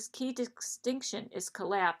text, this key distinction is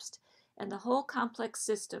collapsed, and the whole complex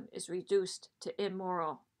system is reduced to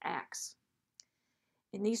immoral acts.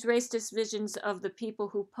 In these racist visions of the people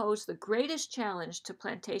who pose the greatest challenge to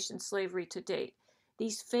plantation slavery to date,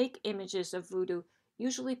 these fake images of voodoo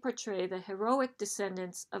usually portray the heroic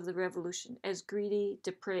descendants of the revolution as greedy,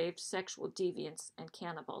 depraved, sexual deviants, and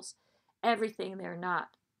cannibals, everything they're not.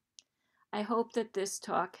 I hope that this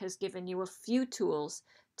talk has given you a few tools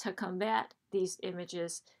to combat these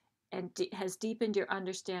images and has deepened your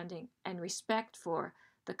understanding and respect for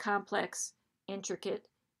the complex, intricate,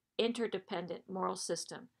 interdependent moral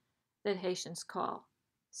system that Haitians call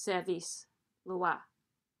service loi.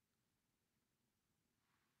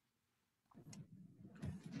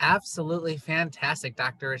 Absolutely fantastic,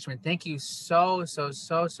 Dr. Richman. Thank you so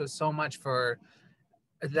much for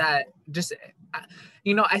that. Just,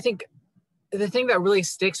 I think the thing that really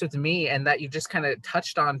sticks with me and that you just kind of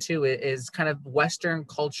touched on too is kind of Western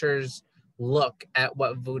culture's look at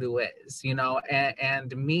what voodoo is,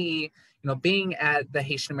 and me, being at the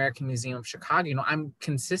Haitian American Museum of Chicago, I'm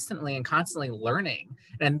consistently and constantly learning.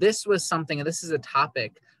 And this was something, and this is a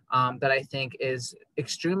topic that I think is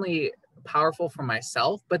extremely powerful for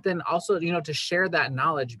myself, but then also, to share that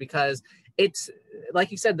knowledge, because it's,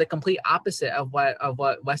 like you said, the complete opposite of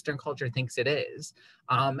what Western culture thinks it is.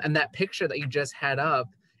 And that picture that you just had up,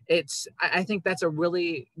 I think that's a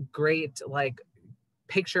really great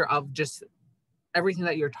picture of just everything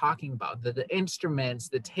that you're talking about, the instruments,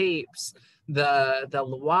 the tapes, the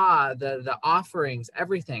loi, the offerings,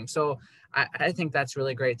 everything. So I think that's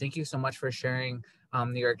really great. Thank you so much for sharing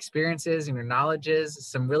your experiences and your knowledges,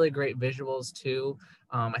 some really great visuals too.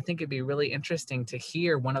 I think it'd be really interesting to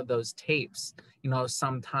hear one of those tapes,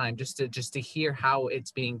 sometime, just to hear how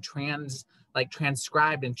it's being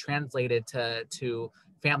transcribed and translated to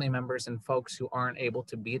family members and folks who aren't able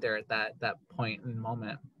to be there at that point in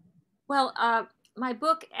moment. Well, my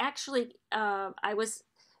book, actually, I was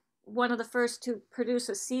one of the first to produce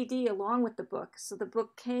a CD along with the book. So the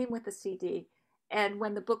book came with a CD. And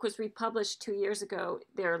when the book was republished 2 years ago,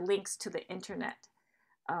 there are links to the internet.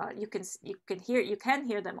 You can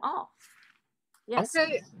hear them all. Yes.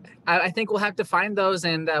 Okay. I think we'll have to find those,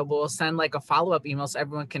 and we'll send a follow-up email so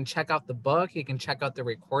everyone can check out the book. You can check out the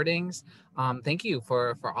recordings. Thank you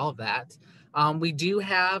for all of that. We do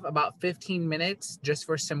have about 15 minutes just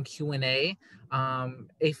for some Q&A.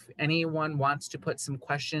 If anyone wants to put some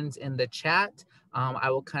questions in the chat, I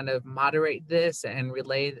will kind of moderate this and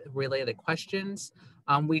relay the questions.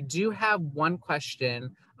 We do have one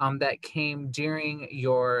question that came during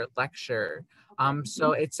your lecture.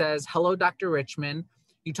 So it says, hello, Dr. Richman.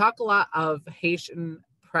 You talk a lot of Haitian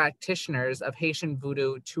practitioners of Haitian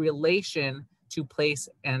Voodoo to relation to place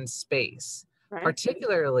and space, right,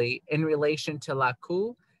 particularly in relation to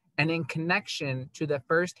Lakou and in connection to the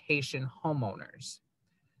first Haitian homeowners.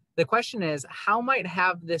 The question is, how might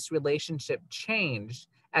have this relationship changed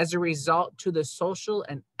as a result to the social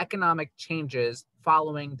and economic changes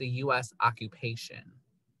following the U.S. occupation?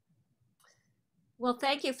 Well,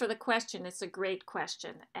 thank you for the question. It's a great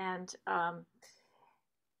question. And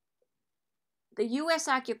the U.S.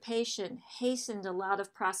 occupation hastened a lot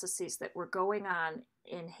of processes that were going on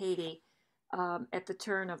in Haiti at the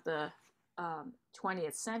turn of the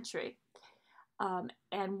 20th century.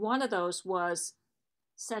 And one of those was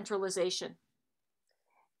centralization.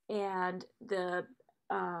 And the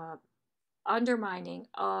undermining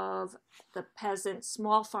of the peasant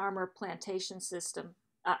small farmer plantation system,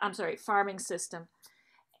 farming system,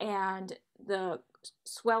 and the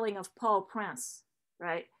swelling of Port-au-Prince,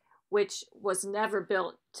 right, which was never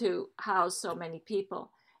built to house so many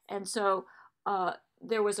people. And so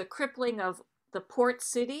there was a crippling of the port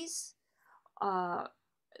cities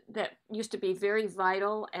that used to be very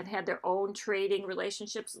vital and had their own trading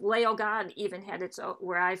relationships. Leogan even had its own,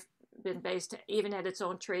 where I've been based, even had its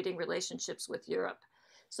own trading relationships with Europe.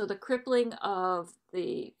 So the crippling of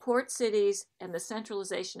the port cities and the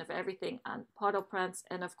centralization of everything on Port-au-Prince,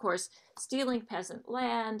 and of course, stealing peasant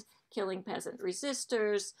land, killing peasant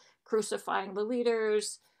resistors, crucifying the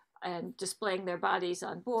leaders, and displaying their bodies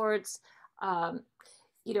on boards.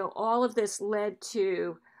 All of this led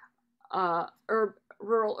to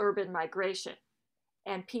rural-urban migration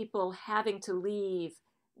and people having to leave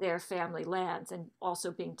their family lands and also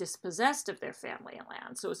being dispossessed of their family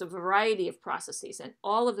lands. So it was a variety of processes. And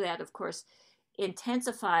all of that, of course,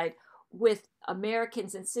 intensified with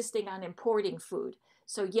Americans insisting on importing food.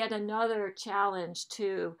 So yet another challenge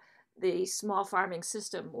to the small farming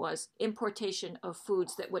system was importation of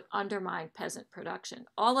foods that would undermine peasant production.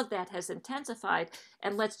 All of that has intensified.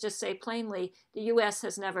 And let's just say plainly, the US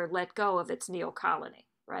has never let go of its neo-colony,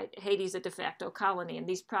 right? Haiti's a de facto colony, and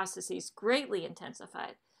these processes greatly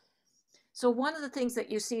intensified. So one of the things that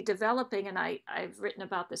you see developing, and I've written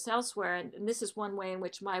about this elsewhere, and this is one way in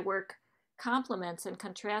which my work complements and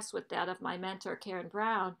contrasts with that of my mentor, Karen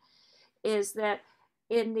Brown, is that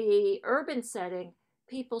in the urban setting,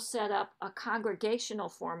 people set up a congregational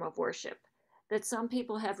form of worship that some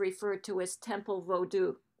people have referred to as temple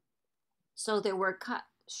Vodou. So there were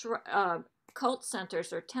cult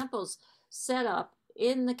centers or temples set up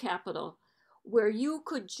in the capital where you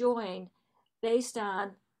could join based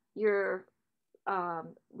on your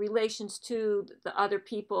relations to the other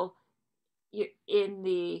people in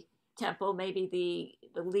the temple, maybe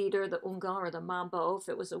the leader, the ungan or the mambo, if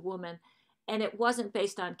it was a woman, and it wasn't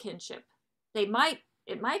based on kinship. It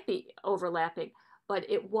might be overlapping, but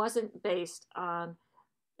it wasn't based on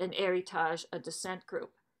an heritage, a descent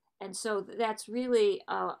group. And so that's really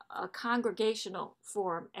a congregational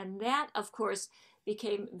form. And that, of course,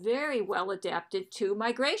 became very well adapted to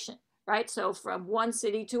migration, right? So from one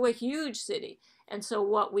city to a huge city. And so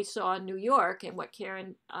what we saw in New York and what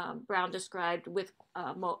Karen Brown described with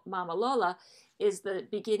Mama Lola is the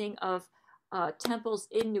beginning of temples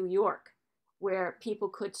in New York where people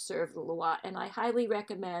could serve the Lua. And I highly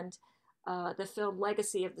recommend the film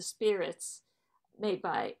Legacy of the Spirits, made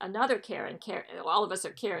by another Karen, all of us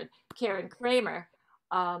are Karen Kramer,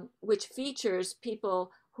 which features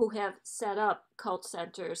people who have set up cult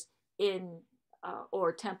centers in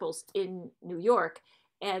or temples in New York.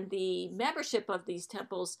 And the membership of these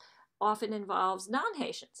temples often involves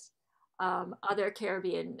non-Haitians, other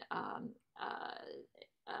Caribbean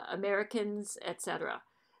Americans, etc.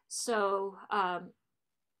 So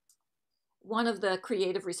one of the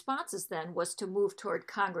creative responses then was to move toward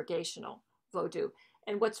congregational Vodou.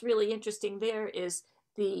 And what's really interesting there is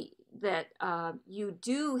that you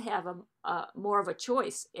do have more of a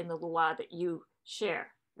choice in the Lua that you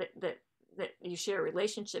share, that you share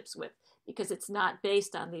relationships with, because it's not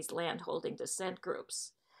based on these landholding descent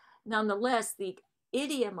groups. Nonetheless, the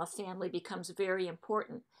idiom of family becomes very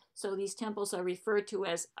important. So these temples are referred to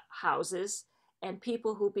as houses, and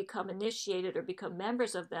people who become initiated or become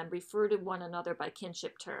members of them refer to one another by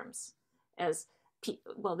kinship terms as,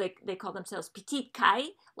 well, they call themselves petit kai,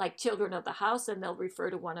 like children of the house, and they'll refer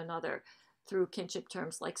to one another through kinship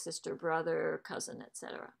terms like sister, brother, cousin,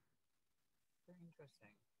 etc. Very interesting.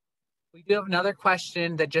 We do have another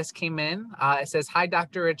question that just came in. It says, "Hi,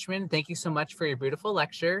 Dr. Richman. Thank you so much for your beautiful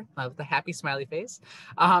lecture," with a happy smiley face.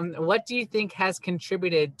 "What do you think has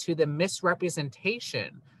contributed to the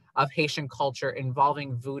misrepresentation of Haitian culture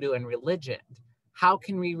involving voodoo and religion? How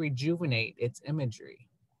can we rejuvenate its imagery?"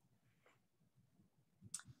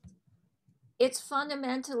 It's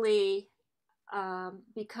fundamentally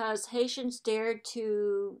because Haitians dared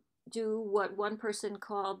to do what one person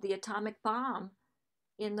called the atomic bomb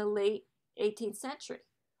in the late 18th century,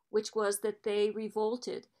 which was that they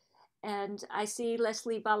revolted. And I see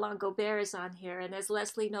Leslie Ballon-Gobert is on here, and as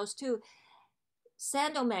Leslie knows too,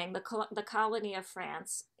 Saint-Domingue, the colony of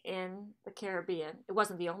France in the Caribbean, it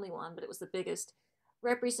wasn't the only one, but it was the biggest,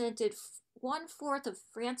 represented 1/4 of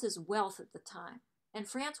France's wealth at the time. And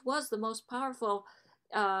France was the most powerful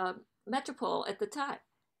metropole at the time.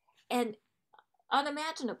 And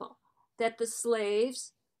unimaginable that the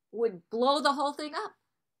slaves would blow the whole thing up.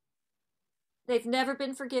 They've never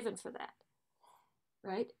been forgiven for that,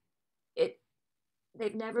 right?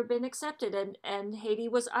 they've never been accepted, and Haiti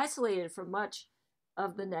was isolated for much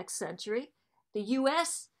of the next century. The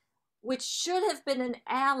U.S., which should have been an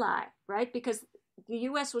ally, right? Because the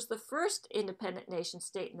U.S. was the first independent nation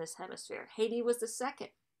state in this hemisphere. Haiti was the second,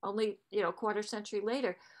 only a quarter century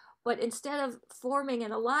later. But instead of forming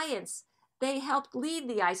an alliance, they helped lead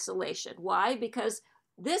the isolation. Why? Because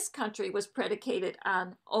this country was predicated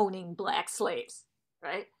on owning black slaves,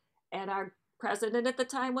 right? And our president at the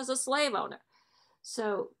time was a slave owner.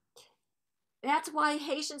 So that's why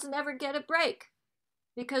Haitians never get a break,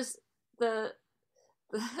 because the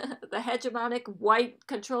hegemonic white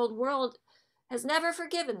controlled world has never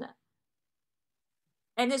forgiven them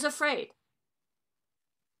and is afraid.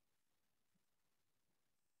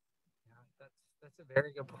 Yeah, that's a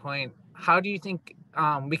very good point. How do you think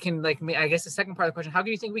we can, like, I guess the second part of the question, how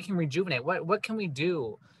do you think we can rejuvenate? What can we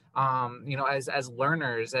do, as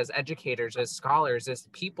learners, as educators, as scholars, as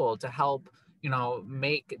people to help,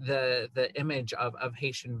 make the image of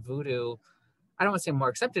Haitian voodoo, I don't want to say more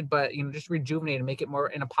accepted, but just rejuvenate and make it more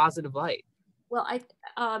in a positive light? Well, I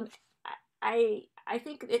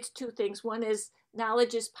think it's two things. One is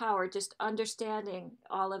knowledge is power, just understanding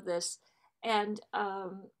all of this, and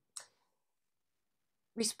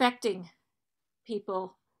respecting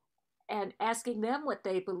people and asking them what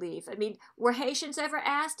they believe. I mean, were Haitians ever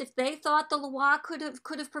asked if they thought the Loire could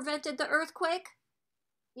have prevented the earthquake?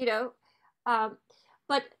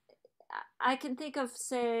 But I can think of,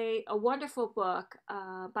 say, a wonderful book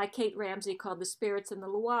by Kate Ramsey called The Spirits in the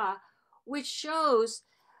Loire, which shows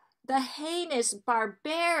the heinous,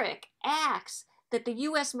 barbaric acts that the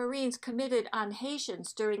U.S. Marines committed on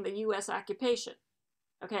Haitians during the U.S. occupation.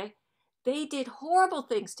 Okay? They did horrible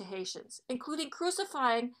things to Haitians, including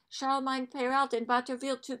crucifying Charlemagne Péralte and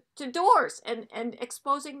Batteville to doors and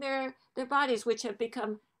exposing their bodies, which have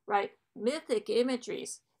become, right, mythic imagery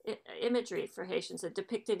for Haitians and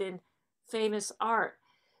depicted in famous art.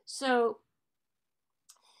 So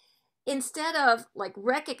instead of like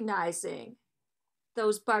recognizing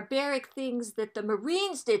those barbaric things that the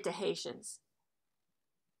Marines did to Haitians,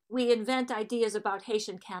 we invent ideas about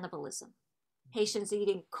Haitian cannibalism, Haitians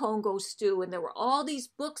eating Congo stew, and there were all these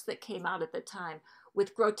books that came out at the time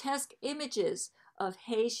with grotesque images of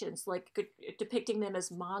Haitians, like depicting them as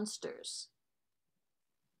monsters.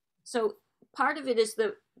 So part of it is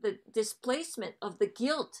the displacement of the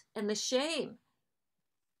guilt and the shame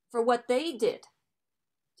for what they did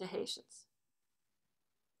to Haitians.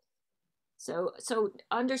 So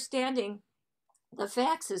understanding the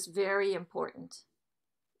facts is very important,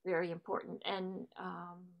 and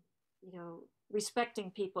respecting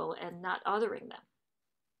people and not othering them.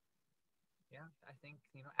 Yeah, I think,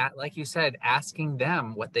 like you said, asking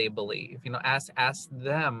them what they believe, ask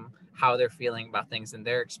them how they're feeling about things in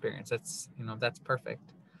their experience. That's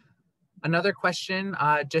perfect. Another question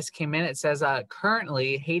just came in. It says,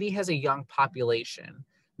 currently, Haiti has a young population.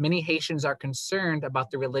 Many Haitians are concerned about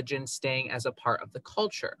the religion staying as a part of the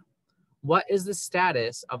culture. What is the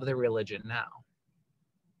status of the religion now?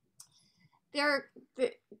 There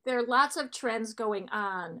are lots of trends going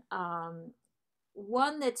on.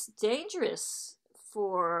 One that's dangerous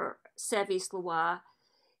for Sévis Loire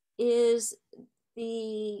is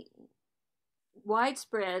the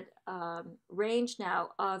widespread range now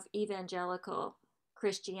of evangelical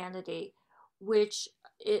Christianity, which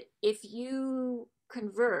if you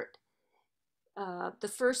convert,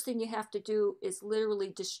 the first thing you have to do is literally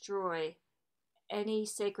destroy any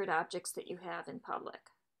sacred objects that you have in public.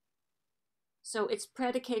 So it's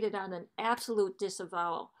predicated on an absolute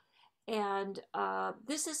disavowal. And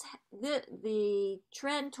this is the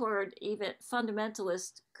trend toward even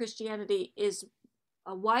fundamentalist Christianity is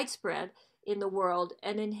widespread in the world.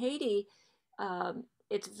 And in Haiti,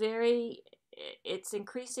 it's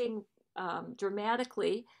increasing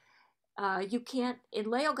dramatically. You can't, in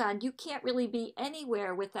Léogâne, you can't really be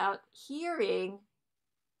anywhere without hearing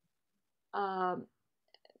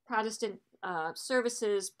Protestant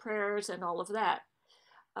services, prayers, and all of that,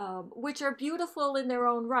 which are beautiful in their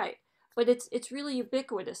own right. But it's really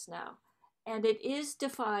ubiquitous now, and it is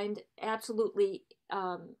defined absolutely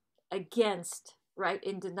against, right,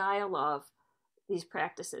 in denial of these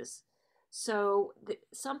practices. So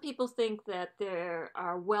some people think that there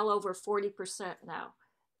are well over 40% now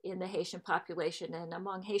in the Haitian population, and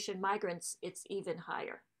among Haitian migrants, it's even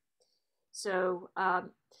higher. So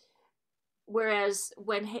whereas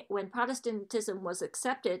when Protestantism was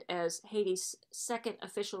accepted as Haiti's second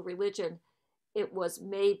official religion, it was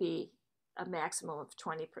maybe a maximum of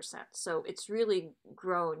 20%. So it's really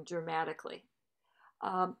grown dramatically.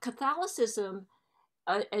 Catholicism,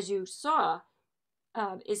 as you saw,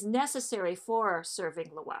 is necessary for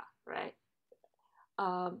serving Loire, right?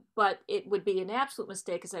 But it would be an absolute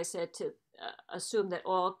mistake, as I said, to assume that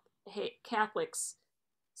all Catholics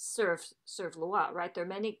serve Loa, right? There are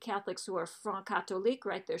many Catholics who are Franc Catholique,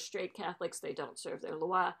 right? They're straight Catholics. They don't serve their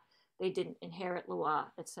Loa. They didn't inherit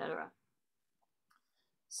Loa, etc.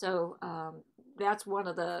 So that's one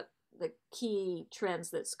of the key trends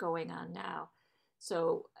that's going on now.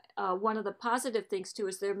 So one of the positive things too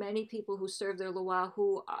is there are many people who serve their Loa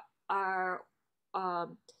who are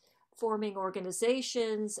forming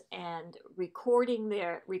organizations and recording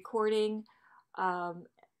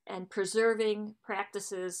and preserving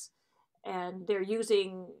practices, and they're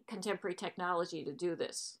using contemporary technology to do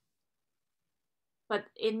this. But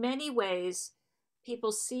in many ways,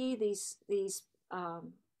 people see these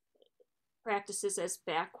practices as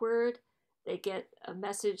backward. They get a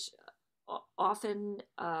message often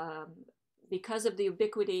because of the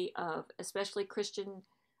ubiquity of especially Christian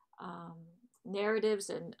narratives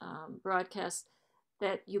and broadcasts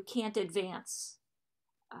that you can't advance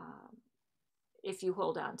if you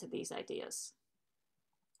hold on to these ideas.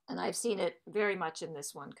 And I've seen it very much in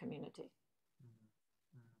this one community.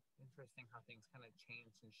 Interesting how things kind of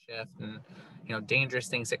change and shift, and dangerous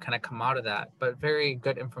things that kind of come out of that, but very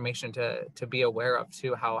good information to be aware of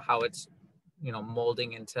too, how it's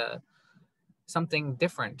molding into something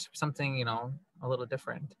different, something a little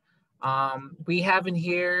different. We have in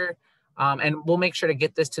here, and we'll make sure to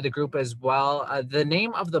get this to the group as well, the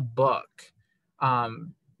name of the book,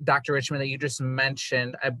 Dr. Richman, that you just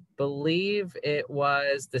mentioned. I believe it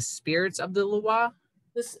was The Spirits of the Loa.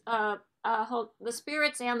 This The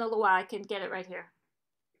Spirits and the Loa. I can get it right here.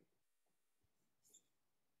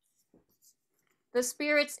 The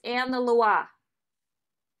Spirits and the Loa.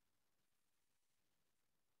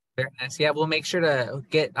 Very nice. Yeah, we'll make sure to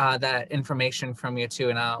get that information from you too,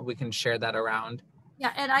 and we can share that around.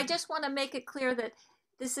 Yeah, and I just want to make it clear that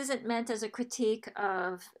this isn't meant as a critique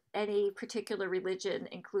of any particular religion,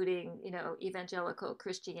 including, evangelical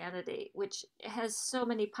Christianity, which has so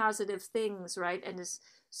many positive things, right? And is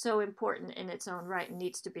so important in its own right and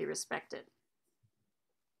needs to be respected.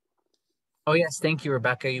 Oh, yes. Thank you,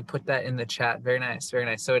 Rebecca. You put that in the chat. Very nice. Very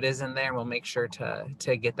nice. So it is in there, and we'll make sure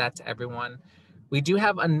to get that to everyone. We do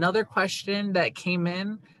have another question that came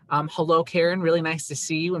in. Hello, Karen. Really nice to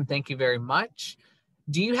see you, and thank you very much.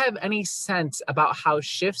 Do you have any sense about how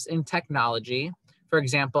shifts in technology, for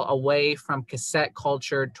example, away from cassette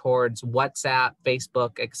culture towards WhatsApp,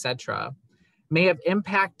 Facebook, etc., may have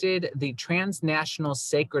impacted the transnational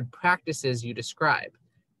sacred practices you describe?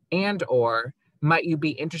 And or might you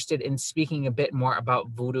be interested in speaking a bit more about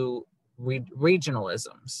voodoo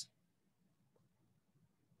regionalisms?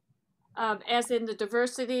 As in the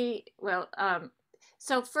diversity, well,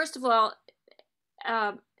 so first of all,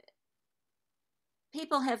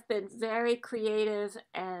 people have been very creative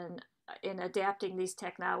and in adapting these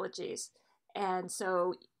technologies. And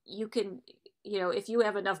so you can, if you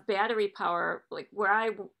have enough battery power, like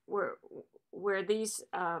where these,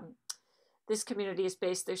 this community is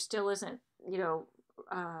based, there still isn't,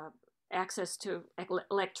 access to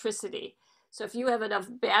electricity. So if you have enough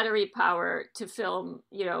battery power to film,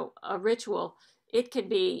 a ritual,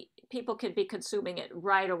 people can be consuming it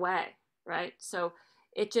right away, right? So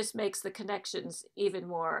it just makes the connections even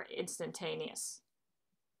more instantaneous.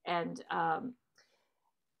 And I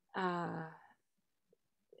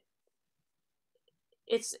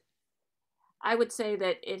would say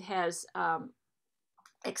that it has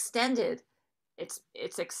extended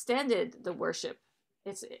the worship.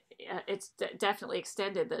 It's definitely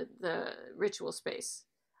extended the ritual space.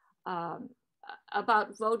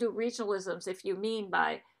 About Vodou regionalisms, if you mean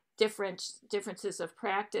by differences of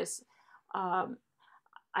practice,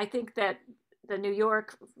 I think that the New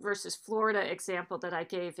York versus Florida example that I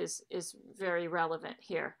gave is very relevant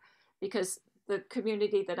here, because the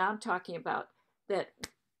community that I'm talking about that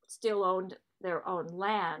still owned their own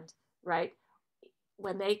land, right?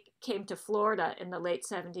 When they came to Florida in the late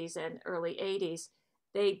 70s and early 80s,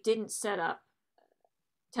 they didn't set up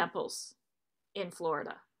temples in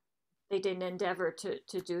Florida. They didn't endeavor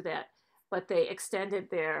to do that, but they extended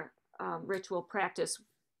their ritual practice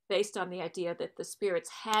based on the idea that the spirits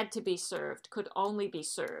had to be served, could only be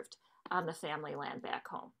served on the family land back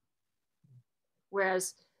home.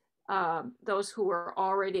 Whereas those who were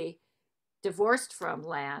already divorced from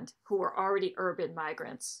land, who were already urban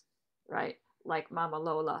migrants, right, like Mama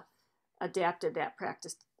Lola, adapted that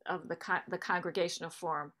practice of the congregational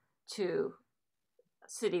form to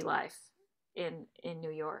city life in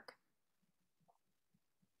New York.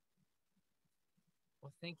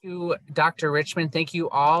 Well, thank you, Dr. Richman. Thank you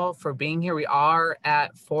all for being here. We are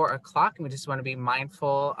at 4 o'clock, and we just want to be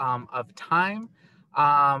mindful of time.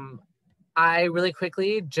 I really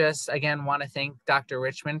quickly just again want to thank Dr.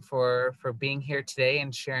 Richman for being here today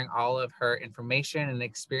and sharing all of her information and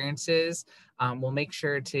experiences. We'll make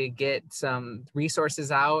sure to get some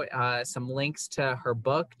resources out, some links to her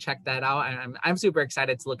book. Check that out. And I'm super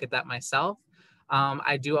excited to look at that myself.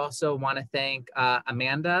 I do also want to thank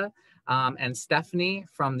Amanda and Stephanie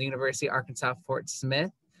from the University of Arkansas Fort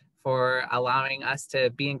Smith for allowing us to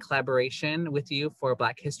be in collaboration with you for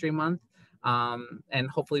Black History Month. And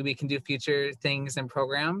hopefully we can do future things and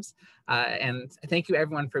programs. And thank you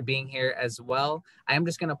everyone for being here as well. I am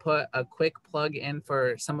just gonna put a quick plug in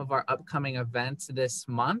for some of our upcoming events this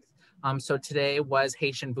month. So today was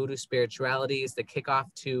Haitian Vodou Spiritualities, the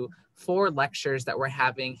kickoff to 4 lectures that we're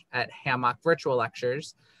having at HAMOC virtual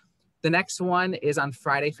lectures. The next one is on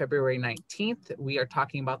Friday, February 19th. We are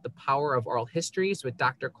talking about the power of oral histories with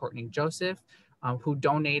Dr. Courtney Joseph, who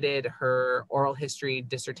donated her oral history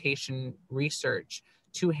dissertation research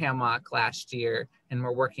to HAMOC last year, and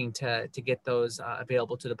we're working to get those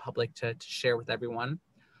available to the public to share with everyone.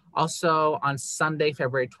 Also on Sunday,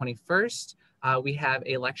 February 21st, we have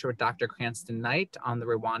a lecture with Dr. Cranston Knight on the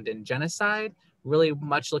Rwandan genocide. Really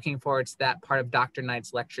much looking forward to that part of Dr.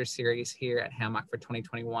 Knight's lecture series here at HAMOC for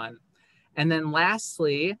 2021. And then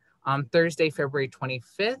lastly, on Thursday, February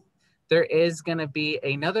 25th, there is going to be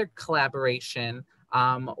another collaboration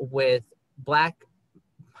with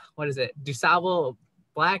DuSable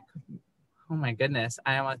Black, oh my goodness,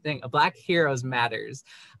 I want to think, Black Heroes Matters,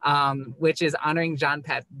 which is honoring John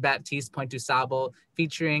Baptiste Point DuSable,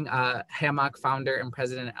 featuring HAMOC founder and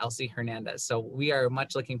president Elsie Hernandez. So we are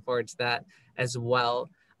much looking forward to that as well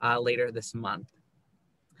later this month.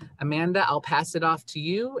 Amanda, I'll pass it off to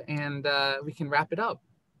you and we can wrap it up.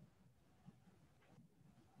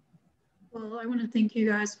 Well, I want to thank you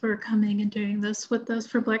guys for coming and doing this with us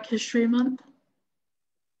for Black History Month.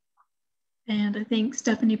 And I think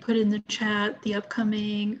Stephanie put in the chat the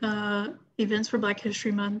upcoming events for Black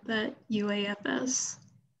History Month at UAFS.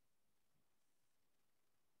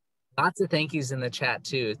 Lots of thank yous in the chat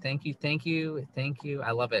too. Thank you, thank you, thank you.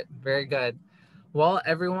 I love it. Very good. Well,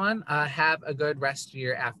 everyone, have a good rest of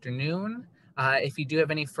your afternoon. If you do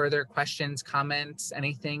have any further questions, comments,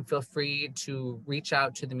 anything, feel free to reach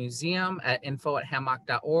out to the museum at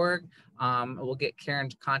info@hamoc.org. We'll get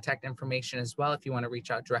Karen's contact information as well if you want to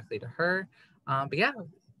reach out directly to her. But yeah,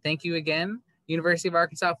 thank you again. University of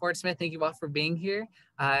Arkansas Fort Smith, thank you all for being here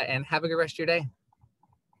and have a good rest of your day.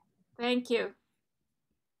 Thank you.